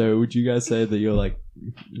 So, would you guys say that you're like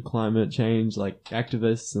climate change like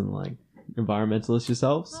activists and like environmentalists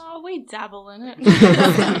yourselves? Oh, we dabble in it.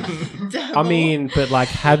 I mean, but like,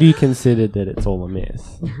 have you considered that it's all a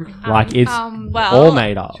myth? Like, it's well, all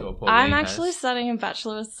made up. Sure, Pauline I'm has. actually studying a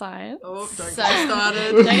Bachelor of Science. Oh, don't So- get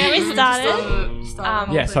started. Don't get me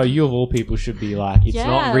started. Yeah, so you of all people should be like, it's Yeah,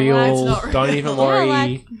 not real. like, it's not Don't real. even Yeah, worry.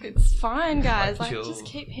 like, it's fine, guys. Like, chill. just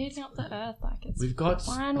keep heating up the Earth. Like, it's We've got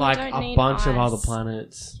fine. like we don't a need bunch of ice. other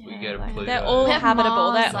planets. Yeah, We get a like, Pluto. they're all We have habitable.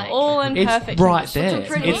 Mars, They're like- all in It's perfect right condition. there.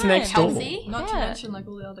 pretty It's next door. healthy. Not to Yeah. mention like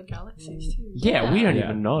all the other galaxies too. Yeah, we don't Yeah.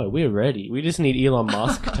 even know. We're ready. We just need Elon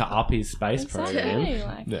Musk to up his space program. Exactly.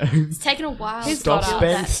 Like, Yeah. It's taken a while. He's to Stop, got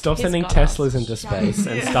build us. that. stop He's sending got us. Teslas into space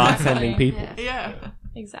and Yeah. start Exactly. sending people. Yeah. Yeah.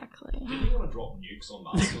 exactly. Didn't he want to drop nukes on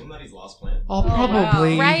Mars? Wasn't that his last plan? Oh, wow.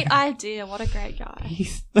 probably. Great idea. What a great guy.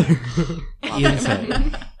 He's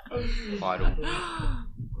insane. Vital. Oh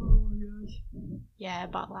my gosh. Yeah,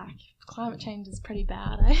 but like climate change is pretty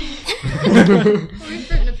bad. Eh? Well,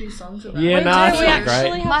 we've written a few songs about Yeah, it. nah, do. it's We not actually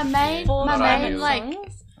great. have My main, four my Not main ideal. like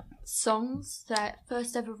songs. songs that I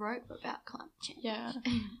first ever wrote were about climate change. Yeah,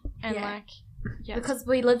 and Yeah. like yeah, Because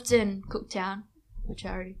we lived in Cooktown, which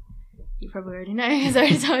you probably already know because I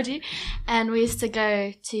already told you, and we used to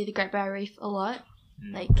go to the Great Barrier Reef a lot,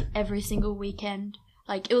 like every single weekend.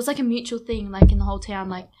 Like it was like a mutual thing, like in the whole town.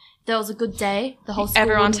 Like if there was a good day, the whole school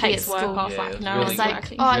everyone wouldn't be takes at work school. off. Yeah, Like it's no really It's one's like,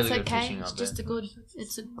 working. oh, Really it's good okay. fishing It's up just there.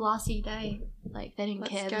 it's a glassy day. Like they didn't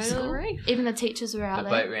Let's care. go The to the school. reef. Even the teachers were out The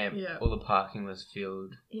there. boat ramp, Yeah. all the parking was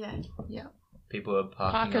filled. Yeah. People were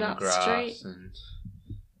parking Parking on up the the grass street. and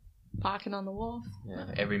Parking on the wharf. yeah,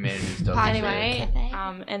 every man and his dog. Parking was there. Anyway,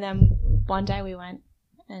 Cafe. and then one day we went,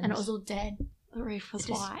 and And it was all dead. the reef was it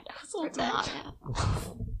just white. It was all ripped my heart dead.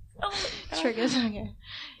 out. Triggered. Okay.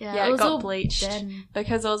 Yeah, Yeah, it it was got all bleached. dead.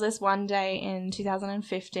 Because there was this one day in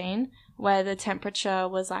 2015 where the temperature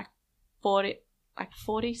was like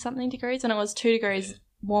 40 something degrees, and it was 2 degrees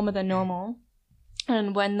warmer than normal.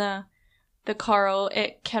 And when the coral,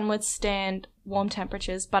 it can withstand warm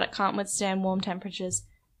temperatures, but it can't withstand warm temperatures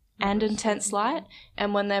and intense light.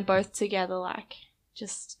 And when they're both together, like,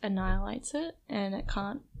 just annihilates it, and it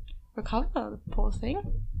can't recover, the poor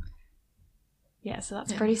thing. Yeah, so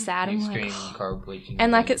that's pretty sad. I'm like, Extreme coral bleaching.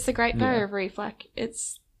 and like it's the Great Yeah. Barrier Reef, like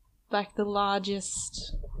it's like the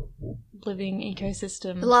largest living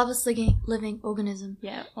ecosystem, The largest living organism.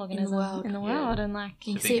 yeah, organism world. in the Yeah. world, and like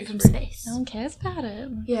You The can see it biggest from reef. space. no one cares about it.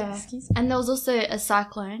 Yeah. Excuse me. And there was also a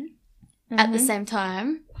cyclone at the Mhm. same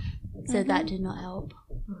time, so that did not help.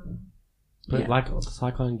 But Yeah. like the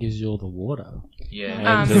cyclone gives you all the water.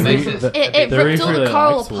 Yeah, And it makes it. It The ripped reef all the really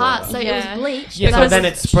coral likes apart, water. so Yeah. it was bleached. Yeah, but so it then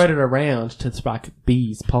was- it spread it around to like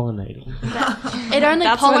bees pollinating. It only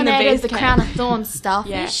That's when the pollinated bees the came. crown of thorns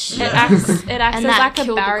Yeah, starfish. it acts And as that like a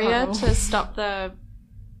killed the barrier coral. to stop the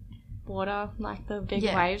water, like the big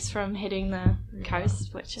Yeah. waves from hitting the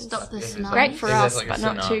coast, which is Stop the If it's tsunami. great for If there's us, like a but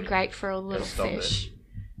not too tsunami, great for a little stop it. fish.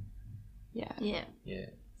 Yeah, Yeah. Yeah,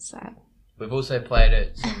 sad. we've also played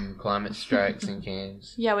at some climate strikes in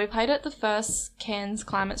Cairns. Yeah, we played at the first Cairns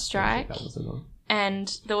climate strike, That was another. and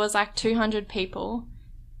there was like 200 people,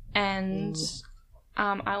 and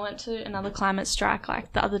I went to another climate strike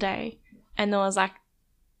like the other day, and there was like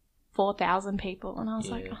 4,000 people, and I was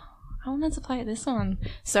like, Yeah. oh, I wanted to play at this one,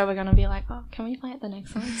 so we're gonna be like, oh, can we play at the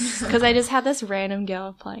next one? Because they just had this random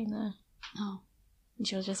girl playing there, Oh. and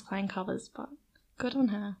she was just playing covers, but good on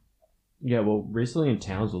her. Yeah, well, recently in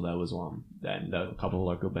Townsville there was one, and a couple of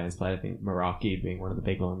local bands played. I think Meraki being one of the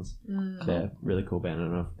big ones. They're a really cool band. I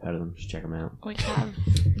don't know if you've heard of them. Just check them out. We have,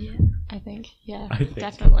 Yeah. I think, yeah, I think.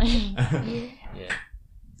 definitely. Yeah,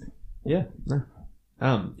 Yeah.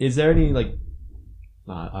 No. Is there any like?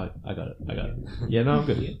 I got it. Yeah, no, I'm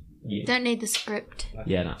good. Yeah. Don't need the script.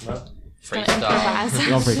 Yeah, no. Gonna improvise. freestyle,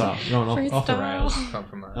 Going freestyle. Going off the Freestyle. rails.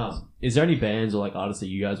 compromise. Is there any bands or like artists that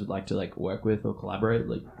you guys would like to like work with or collaborate?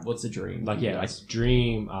 Like, what's the dream? Like yeah, like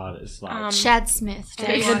dream artists, like Chad Smith.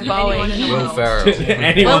 David Anyone Bowie. in the Will world. Ferrell.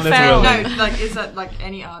 anyone Will that's Ferrell. willing. No, like is that like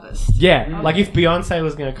any artist? Yeah, like if Beyonce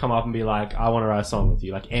was gonna come up and be like, I want to write a song with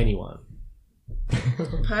you, like anyone.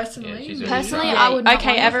 Personally, Yeah, she's really Personally, Yeah. I would not Okay,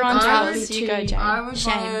 want it. everyone's I yours. would You go, too. Jane. I would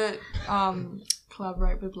Shame. want to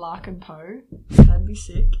collaborate with Lark and Poe. That'd be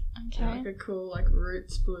sick. Okay. Like a cool like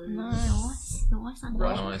roots blues. Nice. I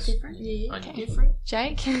know. Nice. Different. Yeah, Okay. different.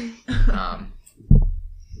 Jake.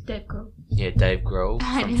 Dave Grohl. Yeah, Dave Grohl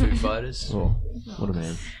from Foo Fighters. Oh, what a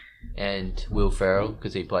man. And Will Ferrell,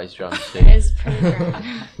 because he plays drums too. is pretty great.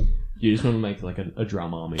 You just want to make like a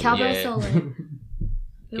drum army. Cowbell Yeah. solo. Yeah.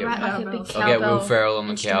 You're right, like a big I'll cowbell. I'll get Will Ferrell on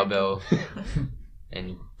the instrumental. cowbell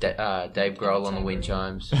and Dave Grohl on the wind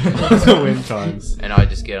chimes. The wind chimes. And I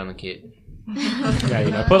just get on the kit. Yeah,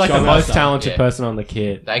 you know, put like the Sean most Elster. talented Yeah. person on the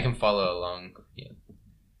kit. They can follow along. Yeah.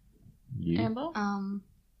 You. Amber.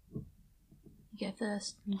 You go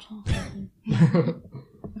first.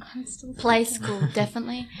 I'm still Play school,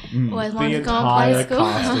 definitely. Mm. Always The wanted to go on play entire school.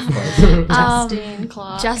 cast of Play School. Justine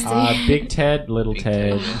Clark. Justin. Big Ted, Little Big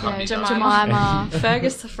Ted. Ted. Yeah, Jemima. Jemima.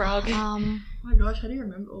 Fergus the Frog. Oh my gosh, how do you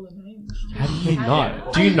remember all the names? How do you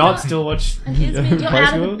not? Do you not still watch And here's me. You're Play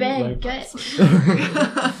out of School? the bed. Like-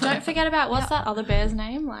 Get Don't forget about what's that other bear's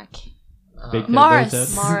name? Like Big Ted, Morris. Little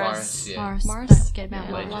Ted? Morris. Yeah. Morris. Morris. Don't forget about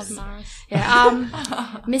Yeah, I Morris. love legend. Morris.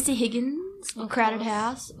 Yeah. Missy Higgins or Crowded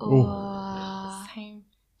House or Same.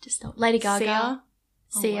 just Lady Gaga. Sia.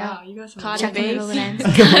 Sia. Wow, you guys have Cardi Chucking B. in all the names.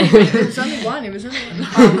 It was only one. It was only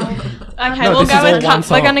one. Okay, No, we'll this go is all with one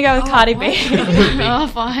We're gonna go with song. Cardi B. Oh,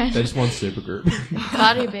 fine. They're just one super group.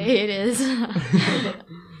 Cardi B it is.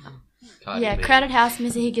 Cardi Yeah, B. Crowded House,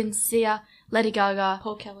 Missy Higgins, Sia, Lady Gaga,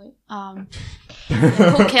 Paul Kelly. Paul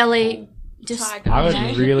Kelly. Just Tiger. I would you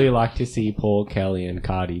know, really like to see Paul Kelly and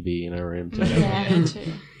Cardi B in a room together. Yeah. Me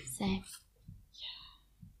too. same.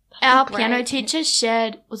 Our great. piano teacher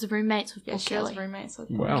was roommates with Yeah, Paul she was Kelly. roommates with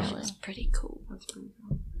Wow. Paul Kelly. That's pretty cool. That's pretty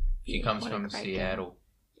cool. She comes What a from great Seattle.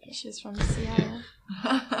 She's from Seattle.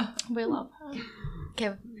 We love her.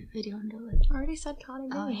 Okay, who do you want to do it? I already said Cardi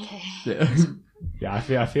B. Oh, okay. Yeah. Yeah, I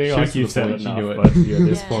feel She like was to you've the said point, she enough, knew it. but at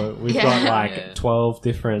this Yeah. point, we've Yeah. got like Yeah. 12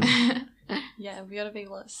 different. Yeah, we got a big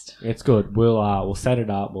list. It's good. We'll set it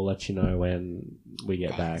up. We'll let you know when we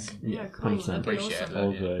get back. Yeah, cool. 100%. That'd be Appreciate awesome. that.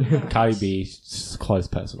 All Yeah. good. Cardi B, close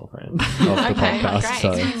personal friend of the Okay, podcast. great.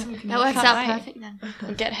 So That works Can't out wait. perfect then.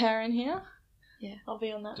 We'll get her in here. Yeah. I'll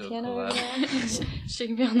be on that Do a piano collab. over there. She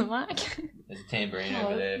can be on the mic. There's a tambourine Oh,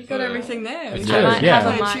 over there. you've got for- everything there. It's We I good. can might Yeah.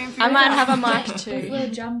 have a play tune mic. for I you might now. have a mic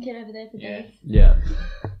too. drum kit over there for Yeah. Yeah.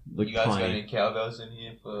 Look You guys got tiny. any cowbells in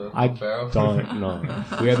here for I Farrell? don't know.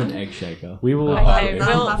 We have an egg shaker. We will. Okay, Oh,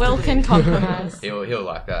 Will, no. Will can compromise. He'll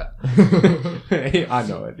like that. I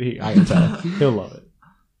know it. I can tell. He'll love it.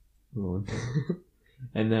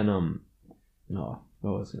 And then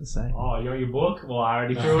what was I gonna say? Oh, you want your book? Well, I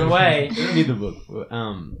already threw it away. We don't need the book.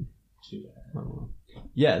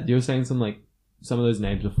 Yeah, you were saying some of those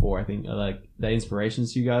names before. I think are, like they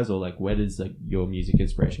inspirations to you guys, or like where does like your music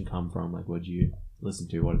inspiration come from? Like, what do you listen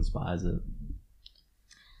to? What inspires it?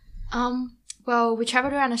 Well, we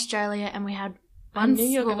travelled around Australia and we had I knew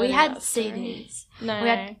you were well, gonna we do had that story. CDs. No, We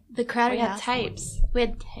had the Crowded we had House. tapes. We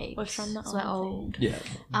had tapes. We're from the So we're old old. Yeah,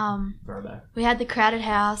 throwback. We had the Crowded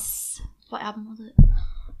House. What album was it?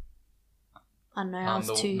 I don't know. I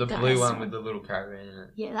was too. the that blue was- one with the little caravan in it.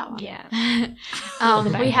 Yeah, that one.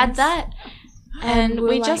 Yeah. We had that, And we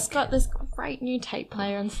we were just like- got this great new tape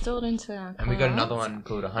player installed into our And we got car. another one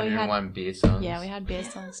called 101 Beer Songs. Yeah, we had beer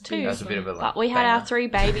songs too. That's a bit of a But we had our banger. 3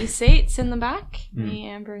 baby seats in the back, Mm. me,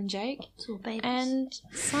 Amber, and Jake. Little babies. And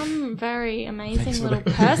some very amazing Thanks for little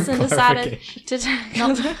the person decided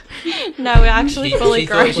clarification. to take. No, we're actually She- fully she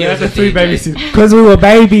thought grown. she We had was the a 3 DJ. babies because we were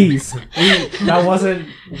babies. That wasn't.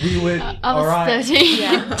 We were. I was alright. 13.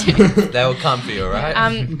 Yeah. They were comfy, alright?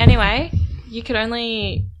 Anyway, you could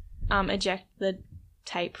only eject the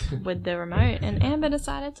tape with the remote, and Amber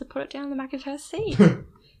decided to put it down the back of her seat.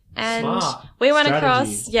 And Smart. we went Strategy.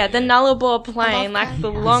 across, the Nullarbor Plain, love like that.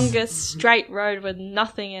 the longest straight road with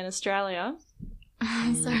nothing in Australia,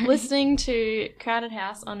 Sorry. listening to Crowded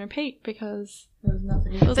House on repeat because There was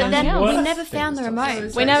nothing. it was But then nothing we else. never found the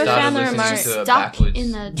remote. We never Started found the listening remote. to it Stuck backwards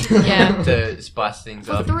in the Yeah. to spice things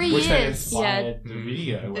for up. 3 Which then years. inspired the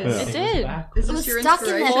video. It where did. back. Is It this was your stuck in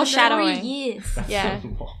there inspiration? for 3 Foreshadowing. years. Yeah.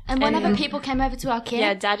 And whenever people came over to our camp,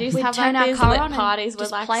 Yeah, Dad used to we'd have turn like our these car lit on and parties with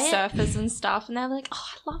just like play it. surfers and stuff, and they're like, "Oh,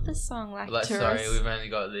 I love this song." Like Like, sorry, tourists. we've only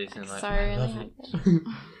got this. And like, So I love really it.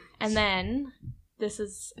 And then this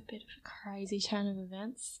is a bit of a crazy turn of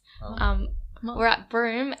events. Oh. We're at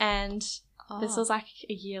Broome, and Oh. this was like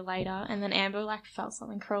a year later, and then Amber like felt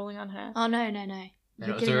something crawling on her. Oh no. And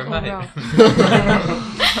You're it was a getting it all remote.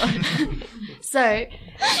 wrong. So,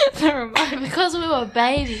 The remote. because we were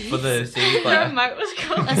babies, For the CD The player. remote was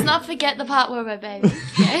called. let's not forget the part where we're babies.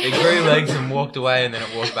 Okay? It grew legs and walked away and then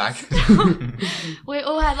it walked back. We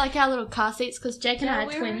all had like our little car seats because Jake and I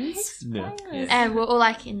are twins. Yeah. And we're all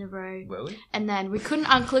like in the row. Were we? And then we couldn't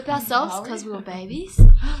unclip ourselves because we were babies.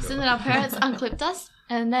 So then our parents unclipped us.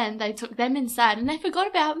 And then they took them inside and they forgot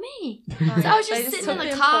about me. So I was They just just sitting in took the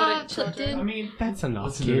the car, important clipped children. in. mean, that's enough.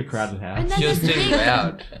 Listen to a crowded And house. then She was this too big,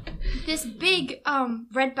 loud. this big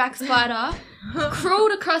redback spider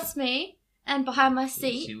crawled across me and behind my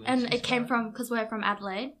seat. She was And a it came spider. from, because we're from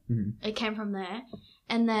Adelaide, Mhm. it came from there.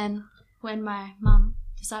 And then when my mum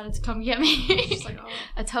decided to come get me,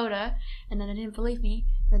 I told her, and then I didn't believe me.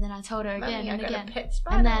 But then I told her again and again.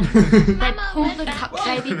 And then they pulled the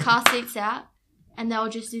baby car seats out. And they were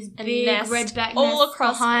just this big nest redback all nest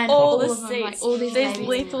across behind all the of them, like, seats. all these These babies.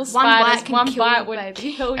 lethal One spiders, bite can one kill bite you, would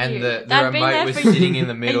baby. kill you. And the They'd been remote there was for- sitting in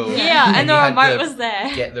the middle. Yeah, and the you had remote to was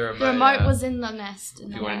there. Get the remote. The remote out was in the nest. And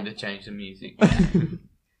if you then wanted to change the music.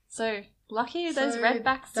 So lucky those So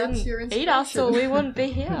redbacks that's your didn't eat us, or we wouldn't be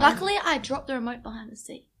here. luckily, I dropped the remote behind the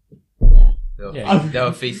seat. They were, Yeah. they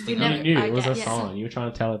were feasting You on You never- it. knew it was a yeah. sign. You were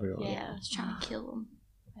trying to tell everyone. Yeah, I was trying to kill them.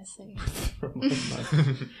 I see.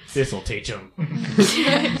 This will teach them.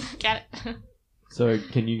 Get it. So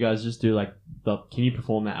can you guys just do like can you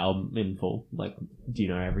perform that album in full? Like, do you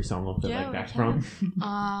know every song off the Yeah, like we back can. from?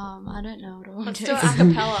 I don't know what I want Let's to do it a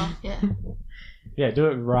cappella. Yeah. Yeah, do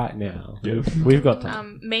it right now. Yeah. We've got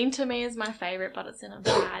time. Mean to Me is my favourite, but it's in a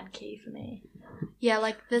bad key for me. Yeah,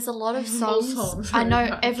 like there's a lot of All songs. songs I are know in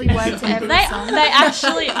that every key. word to every They song. they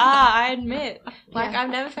actually are, I admit. Like Yeah. I've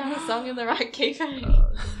never found a song in the right key for me.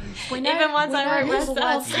 We know, Even ones we I know wrote all the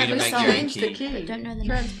myself. words to You every need to song. make your own Change the key. key. I don't know the names.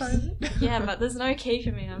 Transpose it. Yeah, but there's no key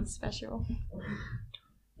for me. I'm special.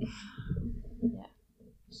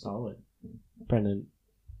 Solid. Brendan,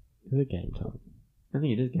 is it game time? I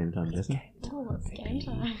think it is game time, Jason. Oh, what's game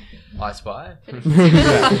time? I Spy.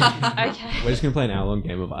 Okay. We're just gonna play an hour-long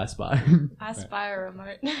game of I Spy. I spy a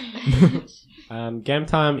remote. Game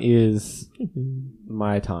time is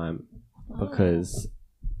my time because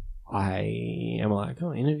I am like,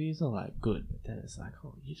 oh, interviews are like good, but then it's like,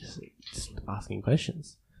 oh, you're just asking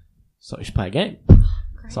questions. So you should play a game.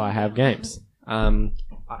 So I have games. I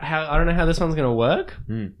don't know how this one's gonna work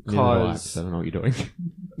Neither do I, 'cause I don't know what you're doing.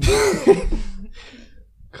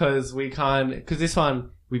 because this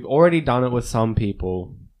one we've already done it with some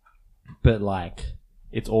people, but like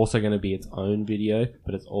it's also going to be its own video,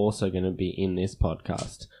 but it's also going to be in this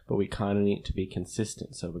podcast. But we kind of need to be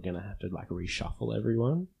consistent, so we're going to have to like reshuffle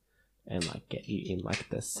everyone and like get you in like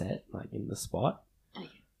the set, like in the spot.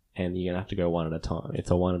 And you're going to have to go one at a time.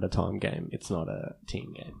 It's a one at a time game. It's not a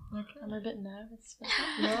team game. I'm a bit nervous.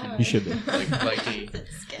 You should be. like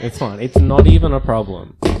It's fine. It's not even a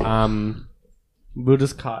problem. We'll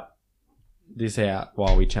just cut this out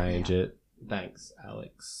while we change it. Thanks,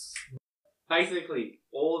 Alex. Basically,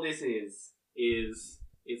 all this is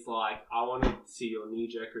it's like I want to see your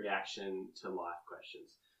knee-jerk reaction to life questions.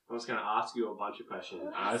 I'm just going to ask you a bunch of questions.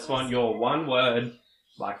 I just want your one word,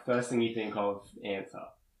 like first thing you think of, answer.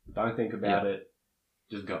 Don't think about it.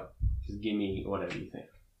 Just go. Just give me whatever you think.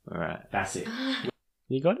 Alright. That's it.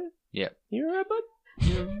 You got it? Yep. You alright,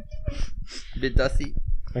 bud? Bit dusty.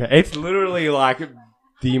 Okay, it's literally like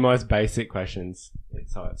the most basic questions,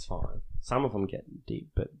 so it's fine. Some of them get deep,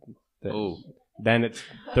 but Ooh. then it's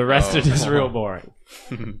the rest are just real boring.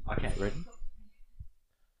 Oh. Okay, ready?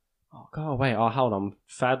 Oh, go away. Oh, hold on.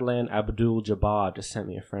 Fadlan Abdul Jabbar just sent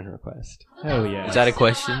me a friend request. Hell yeah. Is that a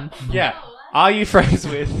question? Yeah. Are you friends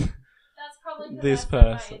with That's probably this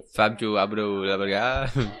person? Fabju Abdul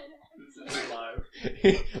Labaga.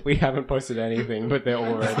 We haven't posted anything, but they're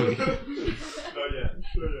already.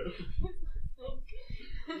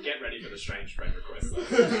 Get ready for the strange friend request.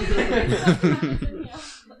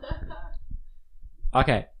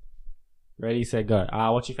 Okay. Ready, set, go.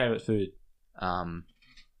 What's your favourite food?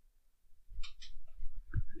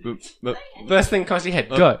 First thing comes to your head.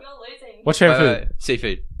 Go. You're losing. What's your favourite food?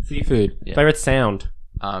 Seafood. Seafood. Yeah. Favourite sound?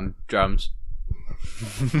 Drums.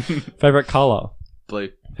 Favourite colour? Blue.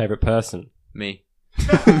 Favourite person? Me.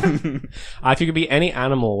 If you could be any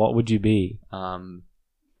animal, what would you be? A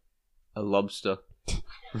lobster.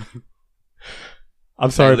 I'm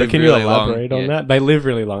sorry, They but can live you really long, elaborate on yeah. that? They live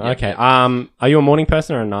really long. Yeah. Okay. Are you a morning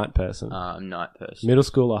person or a night person? Night person. Middle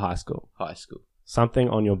school or high school? High school. Something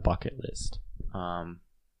on your bucket list.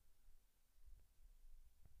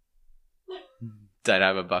 Don't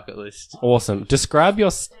have a bucket list. Awesome. Describe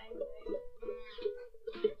your...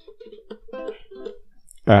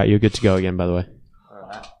 Alright, you're good to go again, by the way.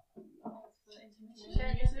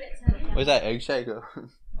 Was that egg shaker?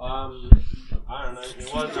 I don't know.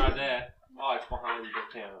 It was right there. Oh, it's behind the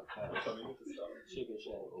counter. Chicken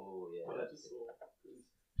shake. Oh yeah.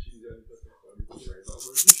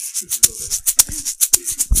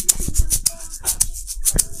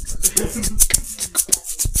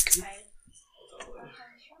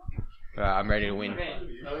 Right, I'm ready to win. Okay.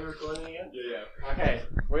 Are we recording again? Yeah. Okay.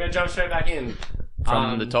 We're gonna jump straight back in.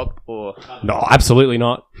 From the top or? No, absolutely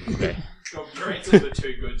not. Okay. Your answers are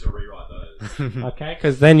too good to rewrite those. Okay,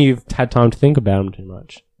 because then you've had time to think about them too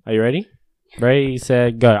much. Are you ready? Ready,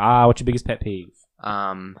 set, go. What's your biggest pet peeve?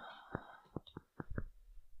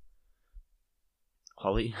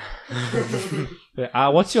 Holly.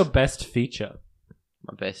 What's your best feature?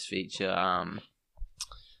 My best feature,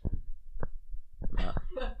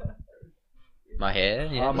 my hair.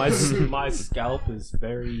 Yeah. My scalp is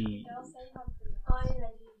very.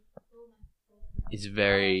 It's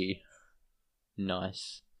very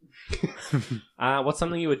nice. What's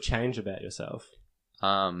something you would change about yourself?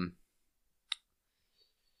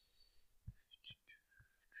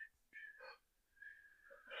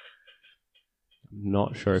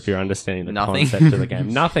 Not sure if you're understanding the Nothing. concept of the game.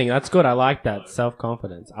 Nothing. That's good. I like that.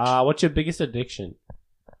 Self-confidence. What's your biggest addiction?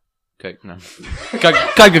 Coke, no.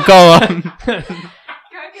 Coca-Cola.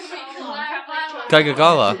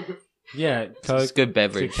 Coca-Cola. Yeah, It's Coke, a good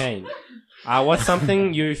beverage. cocaine. What's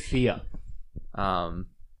something you fear? The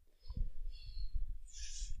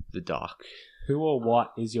dark. Who or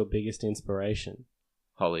what is your biggest inspiration?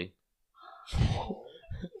 Holly.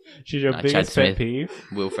 She's your Chad biggest pet Smith. peeve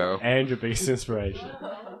Will Ferrell. and your biggest inspiration.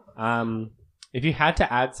 If you had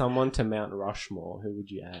to add someone to Mount Rushmore, who would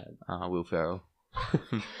you add? Will Ferrell.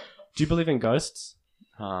 Do you believe in ghosts?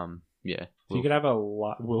 Yeah. If you could have a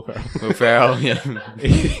Will Ferrell. Will Ferrell, yeah.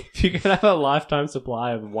 If you could have a lifetime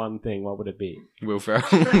supply of one thing, what would it be? Will Ferrell.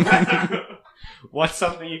 What's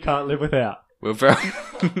something you can't live without? Will Ferrell.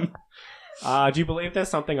 Do you believe there's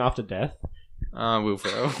something after death? Will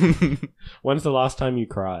Ferrell. When's the last time you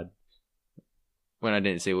cried? When I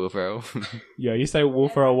didn't see Will Ferrell. Yeah, you say Will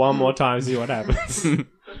Ferrell one more time, see what happens.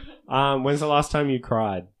 When's the last time you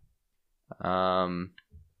cried?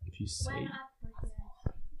 If you see.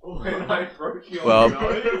 When I broke your Well,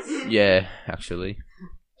 nose. yeah, actually.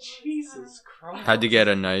 Jesus Christ. Had to get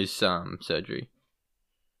a nose surgery.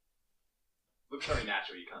 Looks very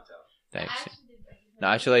natural, you can't tell. Thanks. No,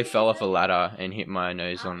 actually I fell off a ladder and hit my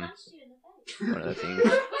nose on one of the things.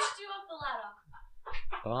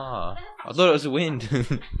 Ah, I thought it was the wind.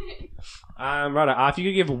 Right. If you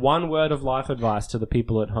could give one word of life advice to the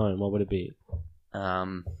people at home, what would it be?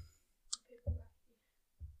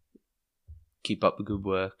 Keep up the good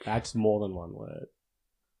work. That's more than one word.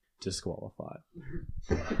 Disqualified.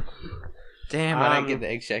 Damn, I don't get the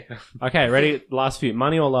egg shaker. Okay, ready? Last few.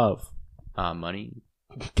 Money or love? Money.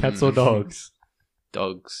 Cats or dogs?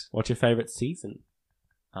 Dogs. What's your favourite season?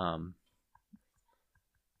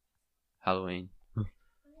 Halloween.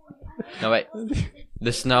 No, wait.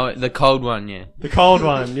 The cold one, yeah. The cold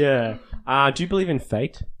one, yeah. Do you believe in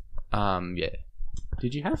fate? Yeah.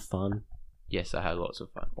 Did you have fun? Yes, I had lots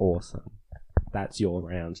of fun. Awesome. That's your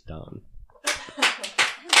round done.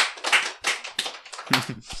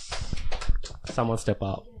 Someone step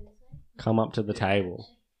up. Come up to the table.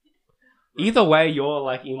 Either way, you're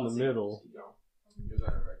like in the middle.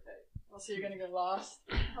 So you're gonna go last.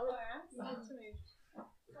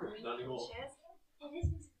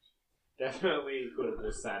 Definitely could have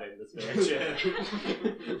just sat in the spare chair.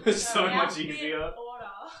 It's so much easier.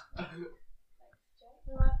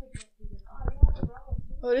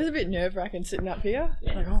 Well, it is a bit nerve wracking sitting up here.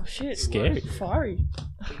 Like, oh shit, Scary. Fiery.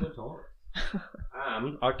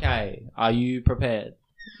 Okay. Are you prepared?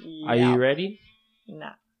 Are you ready?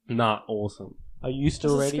 Nah. Nah, awesome. Are you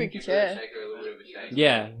still It's a ready? squeaky chair.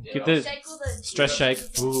 Yeah. Give the stress shake.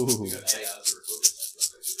 Ooh.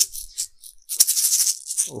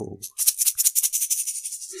 Ooh.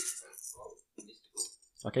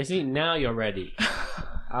 Okay, see, now you're ready.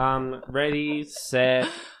 Ready, set,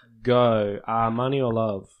 go. Money or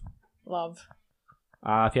love? Love.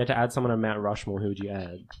 If you had to add someone to Mount Rushmore, who would you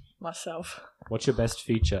add? Myself. What's your best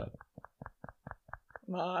feature?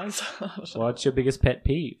 My eyes. What's your biggest pet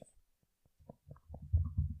peeve?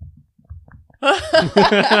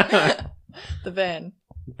 The van.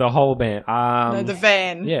 The whole band. No, the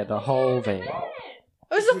van. Yeah, the whole van.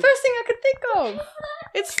 It was the first thing I could think of.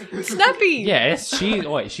 It's Snappy. Yes,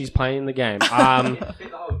 she's playing the game.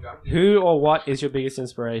 Who or what is your biggest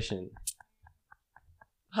inspiration?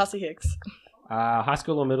 Hussy Hicks. High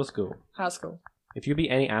school or middle school? High school. If you could be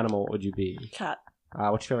any animal, what would you be? Cat.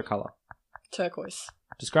 What's your favorite color? Turquoise.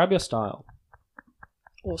 Describe your style.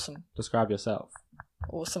 Awesome. Describe yourself.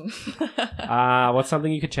 Awesome. What's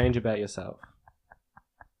something you could change about yourself?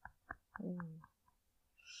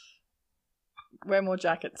 Wear more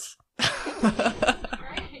jackets. Don't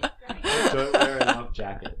wear enough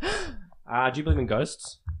jacket. Do you believe in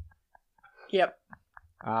ghosts? Yep.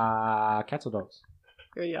 Cats or dogs?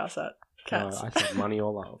 You already asked that. Cats. No, I said money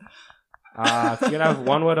or love. If you could have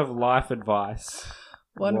one word of life advice.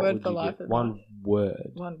 One what word would for you life give? advice. One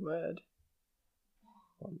word. One word.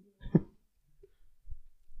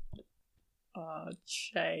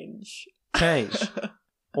 Change. Change.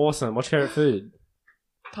 Awesome. What's your favorite food?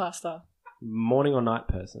 Pasta. Morning or night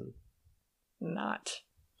person? Night.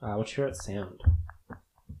 What's your favorite sound?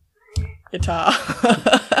 Guitar.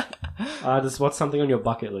 What's something on your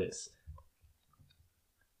bucket list?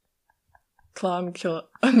 Climb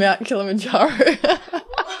Mount Kilimanjaro.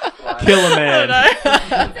 Kill a man.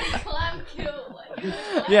 Climb, kill.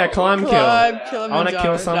 Yeah, climb kill. Climb I Kilimanjaro. want to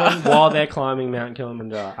kill someone while they're climbing Mount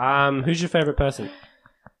Kilimanjaro. Who's your favorite person?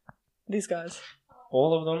 These guys.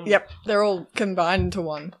 All of them? Yep, they're all combined into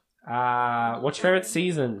one. What's your favorite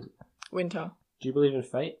season? Winter. Do you believe in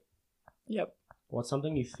fate? Yep. What's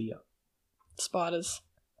something you fear? Spiders.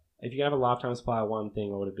 If you could have a lifetime supply of one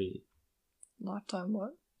thing, what would it be? Lifetime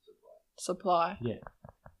what? Supply. Yeah.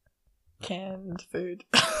 Canned food.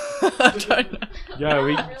 I don't know.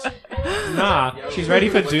 Yo, Nah, she's ready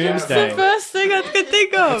for It's the doomsday. first thing I could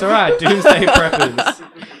think of. It's alright, doomsday preppers.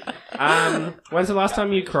 When's the last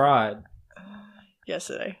time you cried?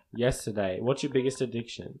 Yesterday. Yesterday. What's your biggest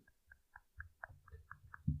addiction?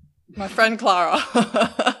 My friend Clara.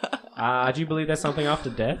 Do you believe there's something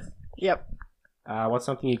after death? Yep. What's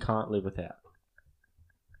something you can't live without?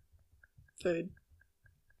 Food.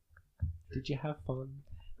 Did you have fun?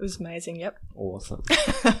 It was amazing, yep. Awesome.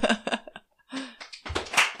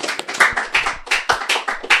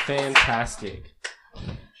 Fantastic.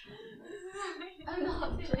 I'm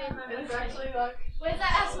not feeling my It's actually like... Where's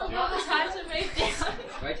that astronomical time to move down?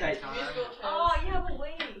 Oh, you have a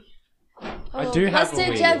Wii. I do have a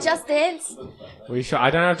Wii. Just Dance. We sure? I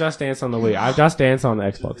don't have Just Dance on the Wii. I have Just Dance on the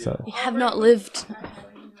Xbox, so You have not lived.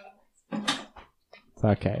 it's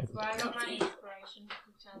okay. I got my inspiration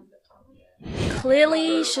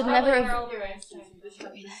Clearly should never have...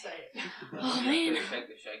 Oh man,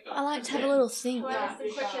 I like to have a little think.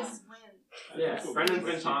 Yeah, Brendan's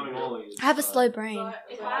been timing all of you. I have a slow brain.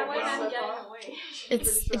 If I win, I'm getting a Wii.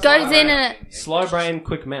 It goes in and it... Slow brain,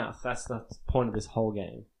 quick mouth. That's the point of this whole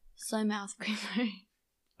game. Slow mouth, quick brain.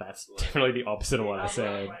 That's definitely the opposite of what I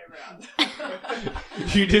said.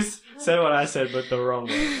 You just said what I said, but the wrong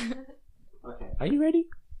way. Okay. Are you ready?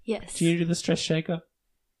 Yes. Do you do the stress shaker?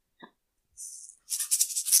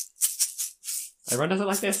 Everyone does it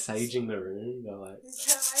like they're saging the room. They're like,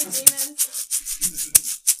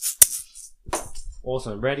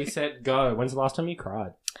 awesome. Ready, set, go. When's the last time you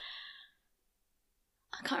cried?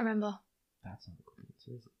 I can't remember. That's not a good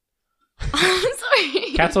answer, is it? I'm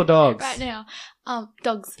sorry. Cats or dogs? Right now.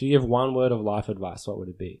 Dogs. If you give one word of life advice, what would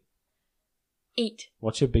it be? Eat.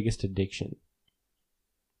 What's your biggest addiction?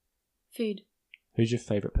 Food. Who's your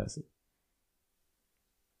favourite person?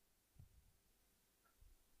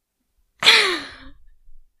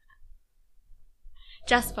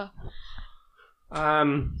 Jasper.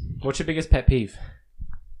 What's your biggest pet peeve?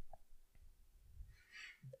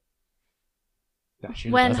 No, she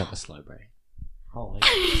When- does have a slow brain. Holy.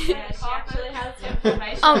 Yeah, she actually has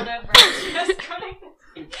information Oh. on her brain. Just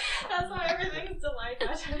connected. That's why everything's delayed.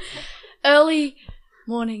 Early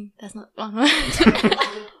morning. That's not one word.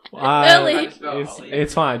 Early. Early.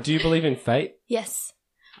 It's fine. Do you believe in fate? Yes.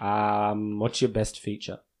 What's your best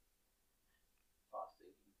feature?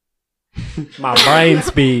 My brain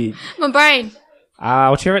speed. My brain.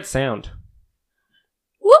 What's your favorite sound?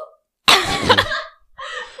 Whoop.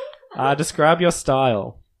 Describe your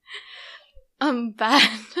style. I'm bad.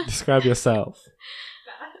 Describe yourself.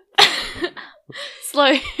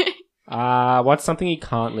 Slow. What's something you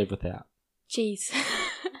can't live without? Cheese.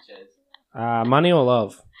 Money or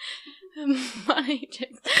love? Money.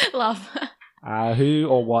 Cheese. Love. Who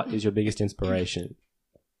or what is your biggest inspiration?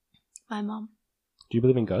 My mum. Do you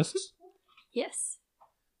believe in ghosts? Yes.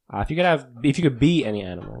 If you could be any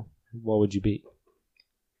animal, what would you be?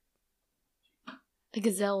 A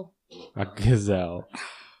gazelle. A gazelle.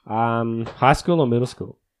 High school or middle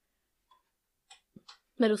school?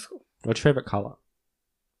 Middle school. What's your favorite color?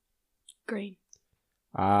 Green.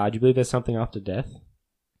 Do you believe there's something after death?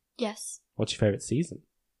 Yes. What's your favorite season?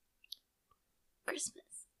 Christmas.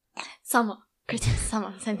 Summer. Christmas.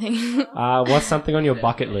 Summer. Same thing. What's something on your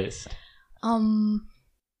bucket list?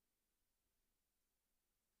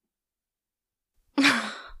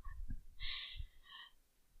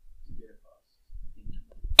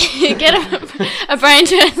 Get a brain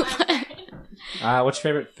transplant. What's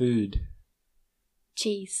your favorite food?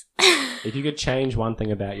 Cheese. If you could change one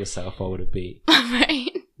thing about yourself, what would it be? My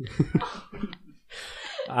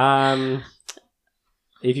brain.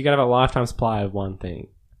 If you could have a lifetime supply of one thing.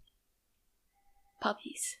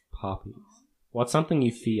 Puppies. Puppies. What's something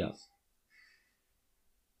you fear?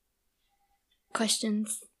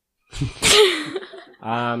 Questions.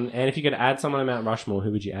 And if you could add someone to Mount Rushmore,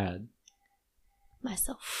 who would you add?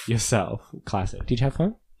 Myself. Yourself. Classic. Did you have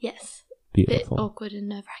fun? Yes. Bit Beautiful. awkward and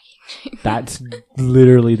nerve-wracking. That's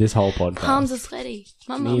literally this whole podcast. Palms are sweaty.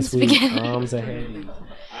 My Knees mum's spaghetti. weak, arms are heavy.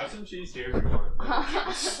 I have some cheese here if you want.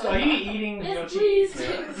 Are you eating your cheese?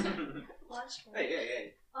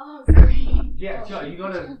 Hey. Oh, sorry. Yeah, you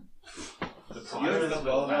gotta...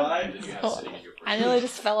 I nearly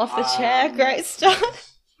just fell off the chair. Great start.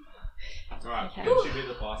 Alright, Okay. that should be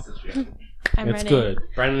the fastest yet. I'm It's ready. good.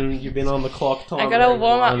 Brandon, you've been on the clock time. I gotta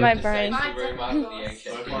warm up my brain. So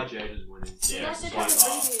far, Jade is winning. Yeah, it's quite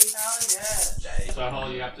fast. So,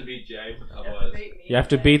 Holly, you have to beat Jade, otherwise... You have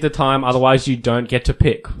to beat the time, otherwise you don't get to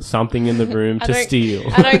pick something in the room I to don't- steal.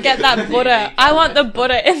 I don't get that Buddha. I want the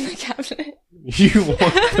Buddha in the cabinet. You want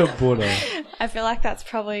the Buddha. I feel like that's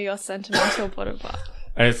probably your sentimental Buddha bar.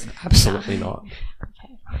 It's absolutely not.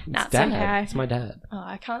 Nah, it's Dad. okay. It's my dad. Oh,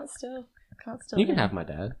 I can't still. You can have my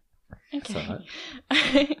dad. Okay.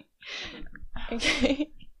 It's Okay.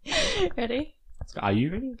 Ready? Are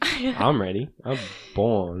you ready? I'm ready. I'm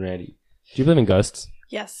born ready. Do you believe in ghosts?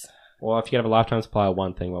 Yes. Or if you could have a lifetime supply of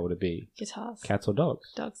one thing, what would it be? Guitars. Cats or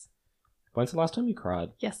dogs? Dogs. When's the last time you cried?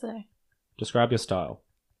 Yesterday. Describe your style.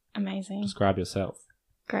 Amazing. Describe yourself.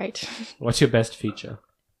 Great. What's your best feature?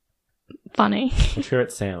 Funny. What's your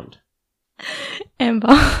favorite sound? Amber.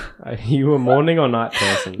 Are you a morning or night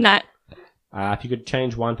person? Night. If you could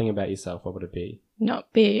change one thing about yourself, what would it be?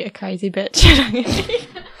 Not be a crazy bitch.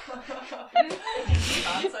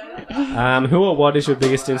 Who or what is your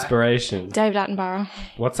biggest inspiration? David Attenborough.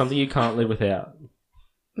 What's something you can't live without?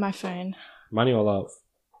 My phone. Money or love?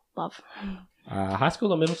 Love. High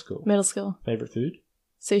school or middle school? Middle school. Favorite food?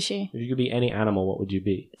 Sushi. If you could be any animal, what would you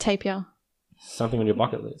be? Tapir. Something on your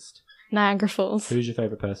bucket list. Niagara Falls. Who's your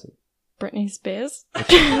favorite person? Britney Spears.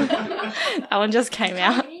 That one just came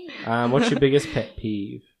out. What's your biggest pet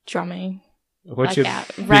peeve? Drumming. What's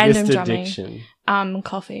Like your random biggest drumming. addiction?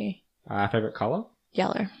 Coffee. Favorite color?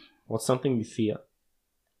 Yellow. What's something you fear?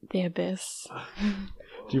 The abyss.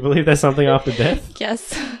 Do you believe there's something after death?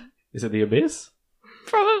 Yes. Is it the abyss?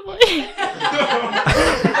 Probably.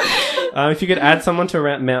 If you could add someone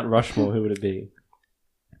to Mount Rushmore, who would it be?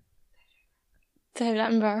 David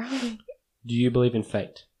Attenborough. Do you believe in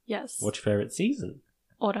fate? Yes. What's your favorite season?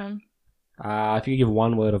 Autumn. If you could give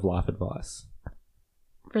one word of life advice.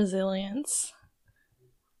 Resilience.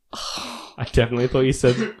 I definitely thought you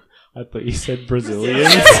said. I thought you said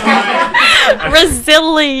Brazilians.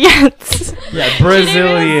 Resilience. Yeah,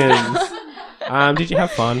 Brazilians. Did you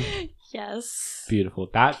have fun? Yes. Beautiful.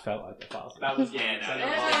 That felt like the fast. That was, Take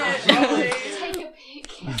a pic.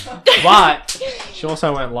 But she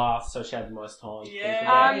also went last, so she had the most time. to think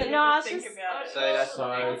Yeah. about it. No, I was just.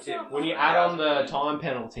 So when you add on the time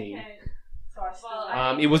penalty,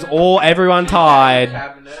 it was all everyone tied.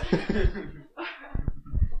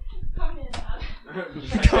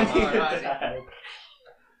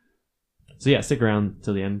 So yeah, stick around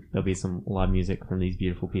till the end. There'll be some live music from these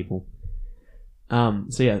beautiful people. So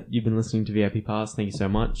yeah, you've been listening to VIP Pass. Thank you so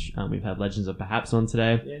much. We've had Legends of Perhaps on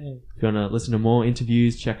today. If you want to listen to more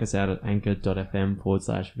interviews, check us out at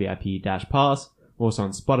anchor.fm/VIP-pass. We're also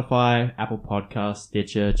on Spotify, Apple Podcasts,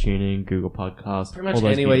 Stitcher, TuneIn, Google Podcasts. Pretty much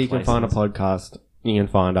anywhere you can find a podcast, you can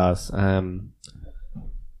find us.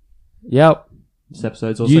 Yep. This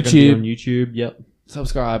episode's also going to be on YouTube. Yep.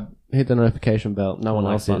 Subscribe. Hit the notification bell. No one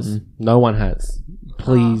Like else is. button. No one has.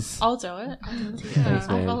 Please I'll do it. Thanks,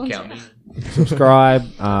 I'll man. volunteer. subscribe.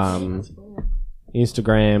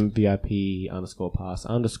 Instagram VIP_pass_.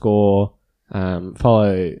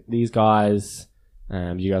 Follow these guys.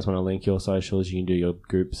 You guys want to link your socials, you can do your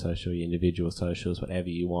group social, your individual socials, whatever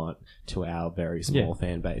you want, to our very small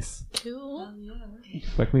fan base. Cool.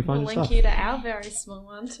 Where can we find We'll your link stuff? you to our very small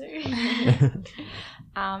one too.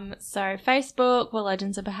 So Facebook, we're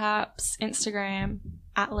Legends of Perhaps. Instagram,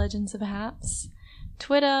 @Legends of Perhaps.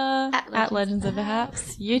 Twitter, Legends @Legends of of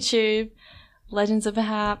Perhaps. YouTube, Legends of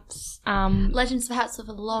Perhaps. Legends perhaps with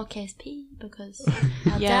a lowercase p because our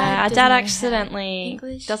Our doesn't dad know accidentally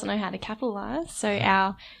English. doesn't know how to capitalize, so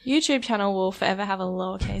our YouTube channel will forever have a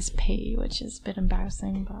lowercase p, which is a bit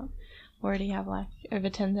embarrassing, but we already have like over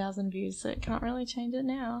 10,000 views, so it can't really change it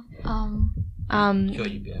now. Sure,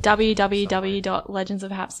 you'd be able to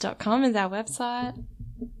www.legendsofperhaps.com is our website.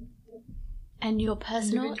 And your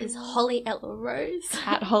personal is Holly Ella Rose.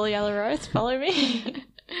 At Holly Ella Rose, follow me.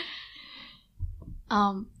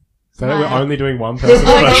 So we're only doing one person.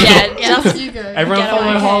 Yeah, just You go. Everyone Get follow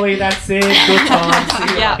away. Holly. That's it. Good time.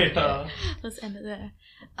 See you Yeah. later. Let's end it there.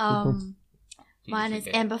 Mine is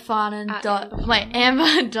Okay. Amber Farnan. At Dot, Amber wait,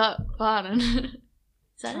 Amber dot Farnan.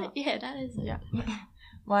 Is that it? Yeah, that is it. Yeah.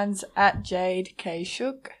 Mine's at Jade K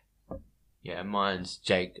Shook. Yeah, mine's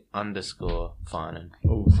Jake _Farnan.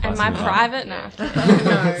 Oh, And my spicy. private No.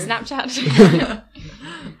 Snapchat.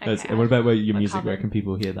 That's- Okay. And what about your We're music? Where covered. can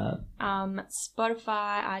people hear that?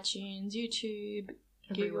 Spotify, iTunes, YouTube,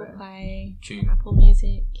 Google Everywhere. Play, Tune, Apple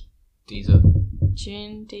Music, Deezer,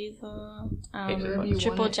 Tune, Deezer, Wherever you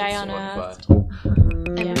Triple want it, J on Spotify. Earth.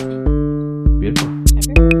 Everything. Beautiful.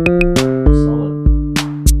 Everywhere. Solid.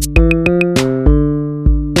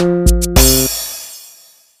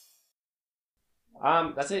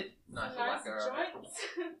 That's it. Nice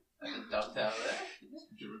dovetail there.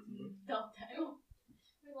 Dovetail.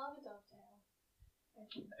 We love a dovetail.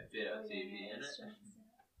 A bit of TV in it.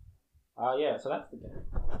 Yeah, so that's the game.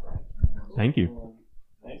 Thank you.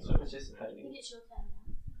 Thanks for participating. It's your turn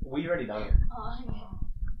We've already done it. now.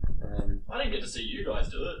 I didn't get to see you guys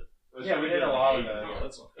do it. Yeah, we did it a while ago. Oh,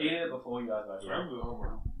 that's not He fair. did it before you guys were here.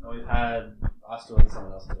 Remember? And we've had us doing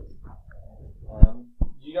someone else do it.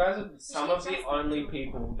 You guys are some of the only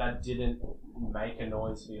people that didn't make a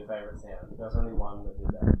noise for your favourite sound. There was only one that did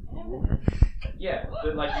that. Yeah,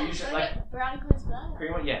 but like you should like Brownie points for that.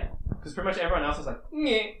 pretty much because pretty much everyone else was like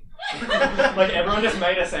Nyeh. Like everyone just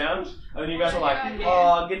made a sound, and then you guys were like,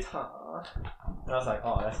 oh, guitar, and I was like,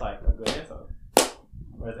 oh, that's like a good answer.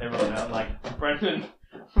 Whereas everyone else, like Brendan,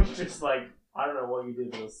 was just like, I don't know what you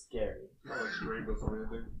did, but it was scary. Not like scream or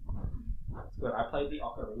something. It's good. I played the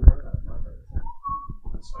ocarina. That's my favorite sound.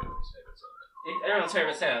 That's my least favorite song. It's everyone's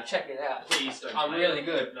favorite sound. Check it out. Please don't. I'm play really it.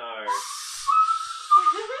 good. No.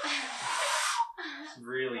 It's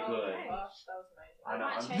really good. I know.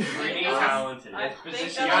 I'm change pretty my talented. I You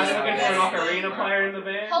think guys that's are looking the for an best ocarina thing. player in the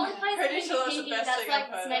band? Holly plays Pretty sure that's the Piggy, best that's thing like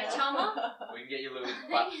I've heard. Snake Charmer. We can get you a little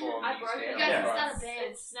platform. I broke it. You guys Yeah. can start a band.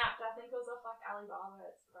 It snapped. I think it was off like Alibaba.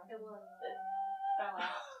 It's broken. It was. It fell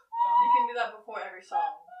out. You can do that before every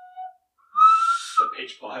song. The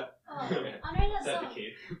pitch pipe. Oh, I know that Is that the song.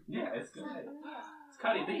 kid? Yeah, it's good. Yeah. It's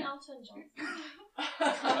Cardi B. Elton John.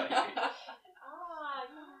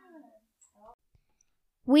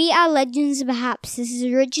 We Are Legends of Perhaps. This is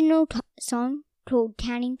an original song called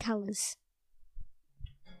Counting Colours.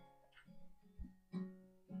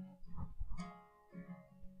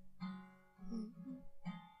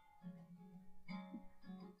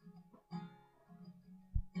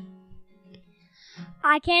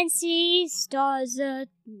 I can see stars at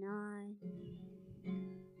night.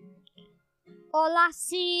 All I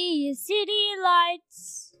see is city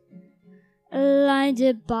lights,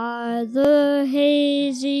 blinded by the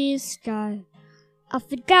hazy sky. I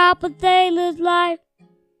forgot what they look like.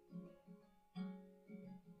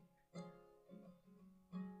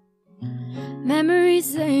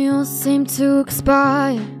 Memories, they all seem to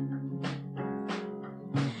expire.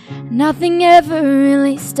 Nothing ever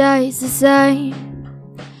really stays the same.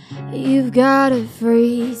 You've gotta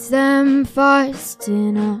freeze them fast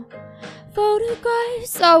in a photograph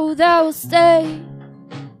so they'll stay.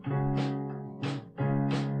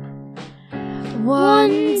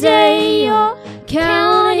 One day you're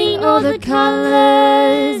counting all the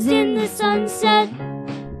colors in the sunset.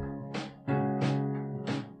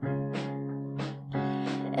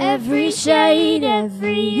 Every shade,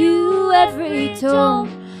 every hue, every tone.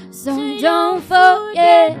 So don't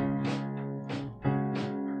forget.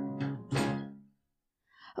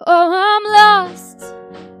 Oh, I'm lost.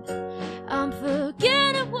 I'm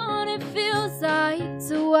forgetting what it feels like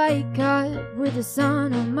to wake up with the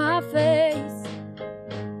sun on my face.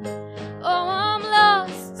 Oh, I'm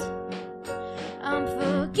lost. I'm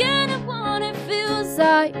forgetting what it feels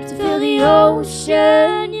like to feel the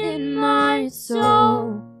ocean in my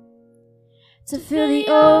soul. To feel the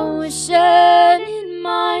ocean in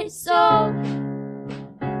my soul.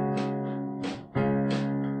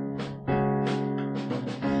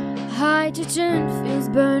 Hydrogen feels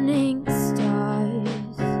burning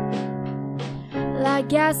stars, like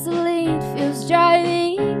gasoline feels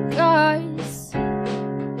driving cars.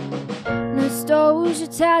 Nostalgia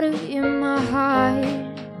tattoo in my heart.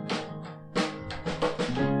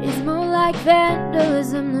 It's more like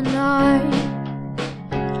vandalism than art.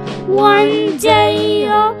 One day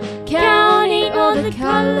you're counting all the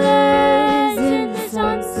colors in the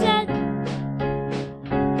sunset.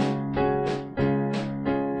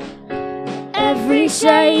 Every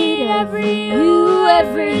shade, every hue,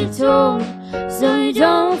 every tone. so you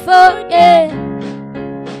don't forget.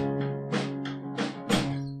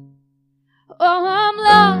 Oh, I'm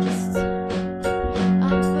lost.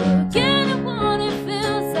 I'm forgetting what it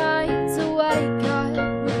feels like to wake up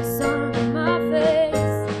with the sun on my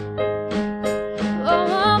face. Oh,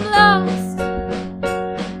 I'm lost.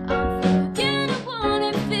 I'm forgetting what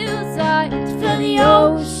it feels like to feel the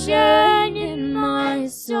ocean in my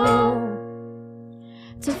soul.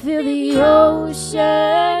 To feel the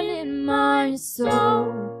ocean in my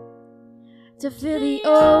soul. To feel the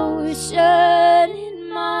ocean in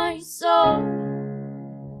my soul.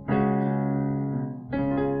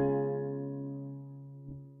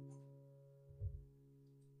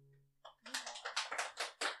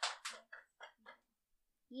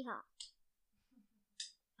 Yeehaw.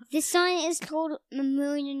 This song is called A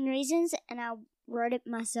Million Reasons, and I wrote it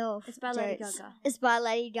myself. It's by Lady Gaga. It's by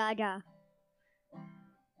Lady Gaga.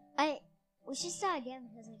 We should start again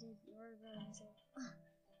because I did wrote it myself.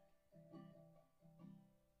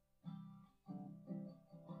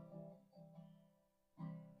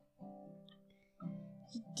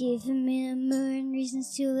 You're giving me a million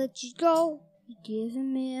reasons to let you go. You're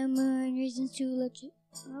giving me a million reasons to let you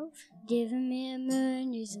go. Giving me a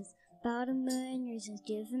million reasons, about a million reasons.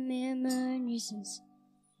 Giving me a million reasons.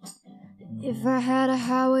 If I had a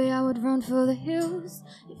highway, I would run for the hills.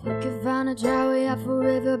 If I could find a dry way, I'd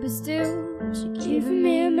forever be still. You're giving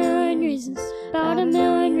me a million reasons, about a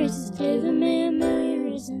million reasons. Giving me a million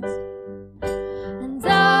reasons. And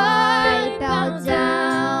I bow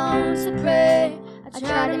down to pray. I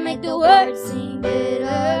try to make the words seem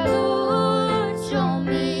bitter. Lord, show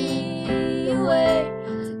me a way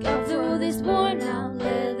to go through this worn out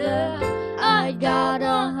leather. I got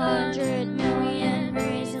 100 million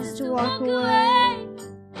reasons to walk away,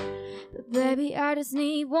 but baby, I just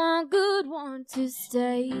need one good one to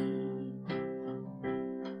stay.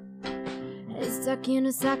 It's stuck in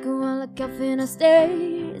a cycle while I cough and I stay.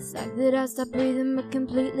 It's like that I stop breathing but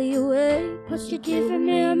completely awake. But you're giving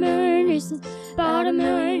me a million reasons, about a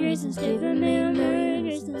million reasons. Giving me a million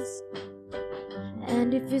reasons.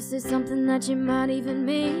 And if you say something that you might even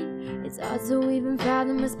mean, it's hard to even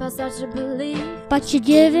fathom it's by such a belief. But you're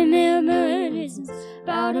giving me a million reasons,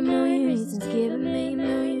 about a million reasons. Giving me a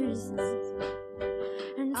million reasons.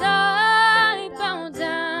 And I bow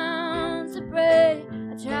down to pray.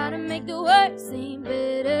 I try to make the words seem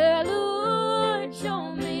better. Lord,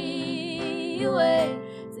 show me a way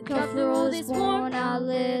to cut through all this worn out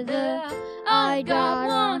leather. I got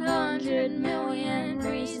 100 million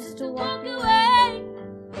reasons to walk away,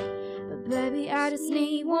 but baby, I just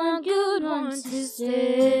need one good one to stay.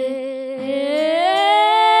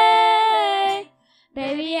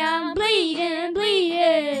 Baby, I'm bleeding,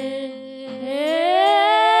 bleeding.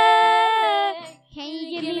 Can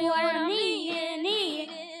you give me what I'm needing?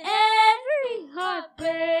 Every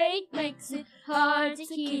heartbreak makes it hard to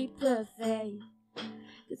keep the faith.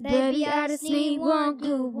 'Cause baby, I just need one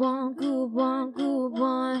good one, good one, good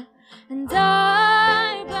one. And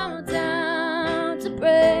I bow down to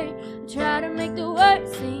pray. I try to make the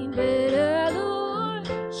words seem better. Lord,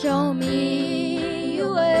 show me a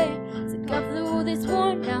way to cut through this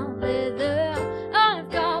worn out leather. I've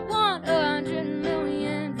got 100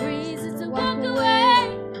 million reasons to walk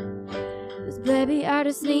away. 'Cause baby, I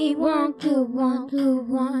just need one good one, good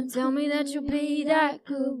one. Tell me that you'll be that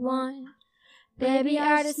good one. Baby,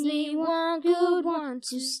 I just need one good one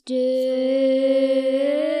to stay.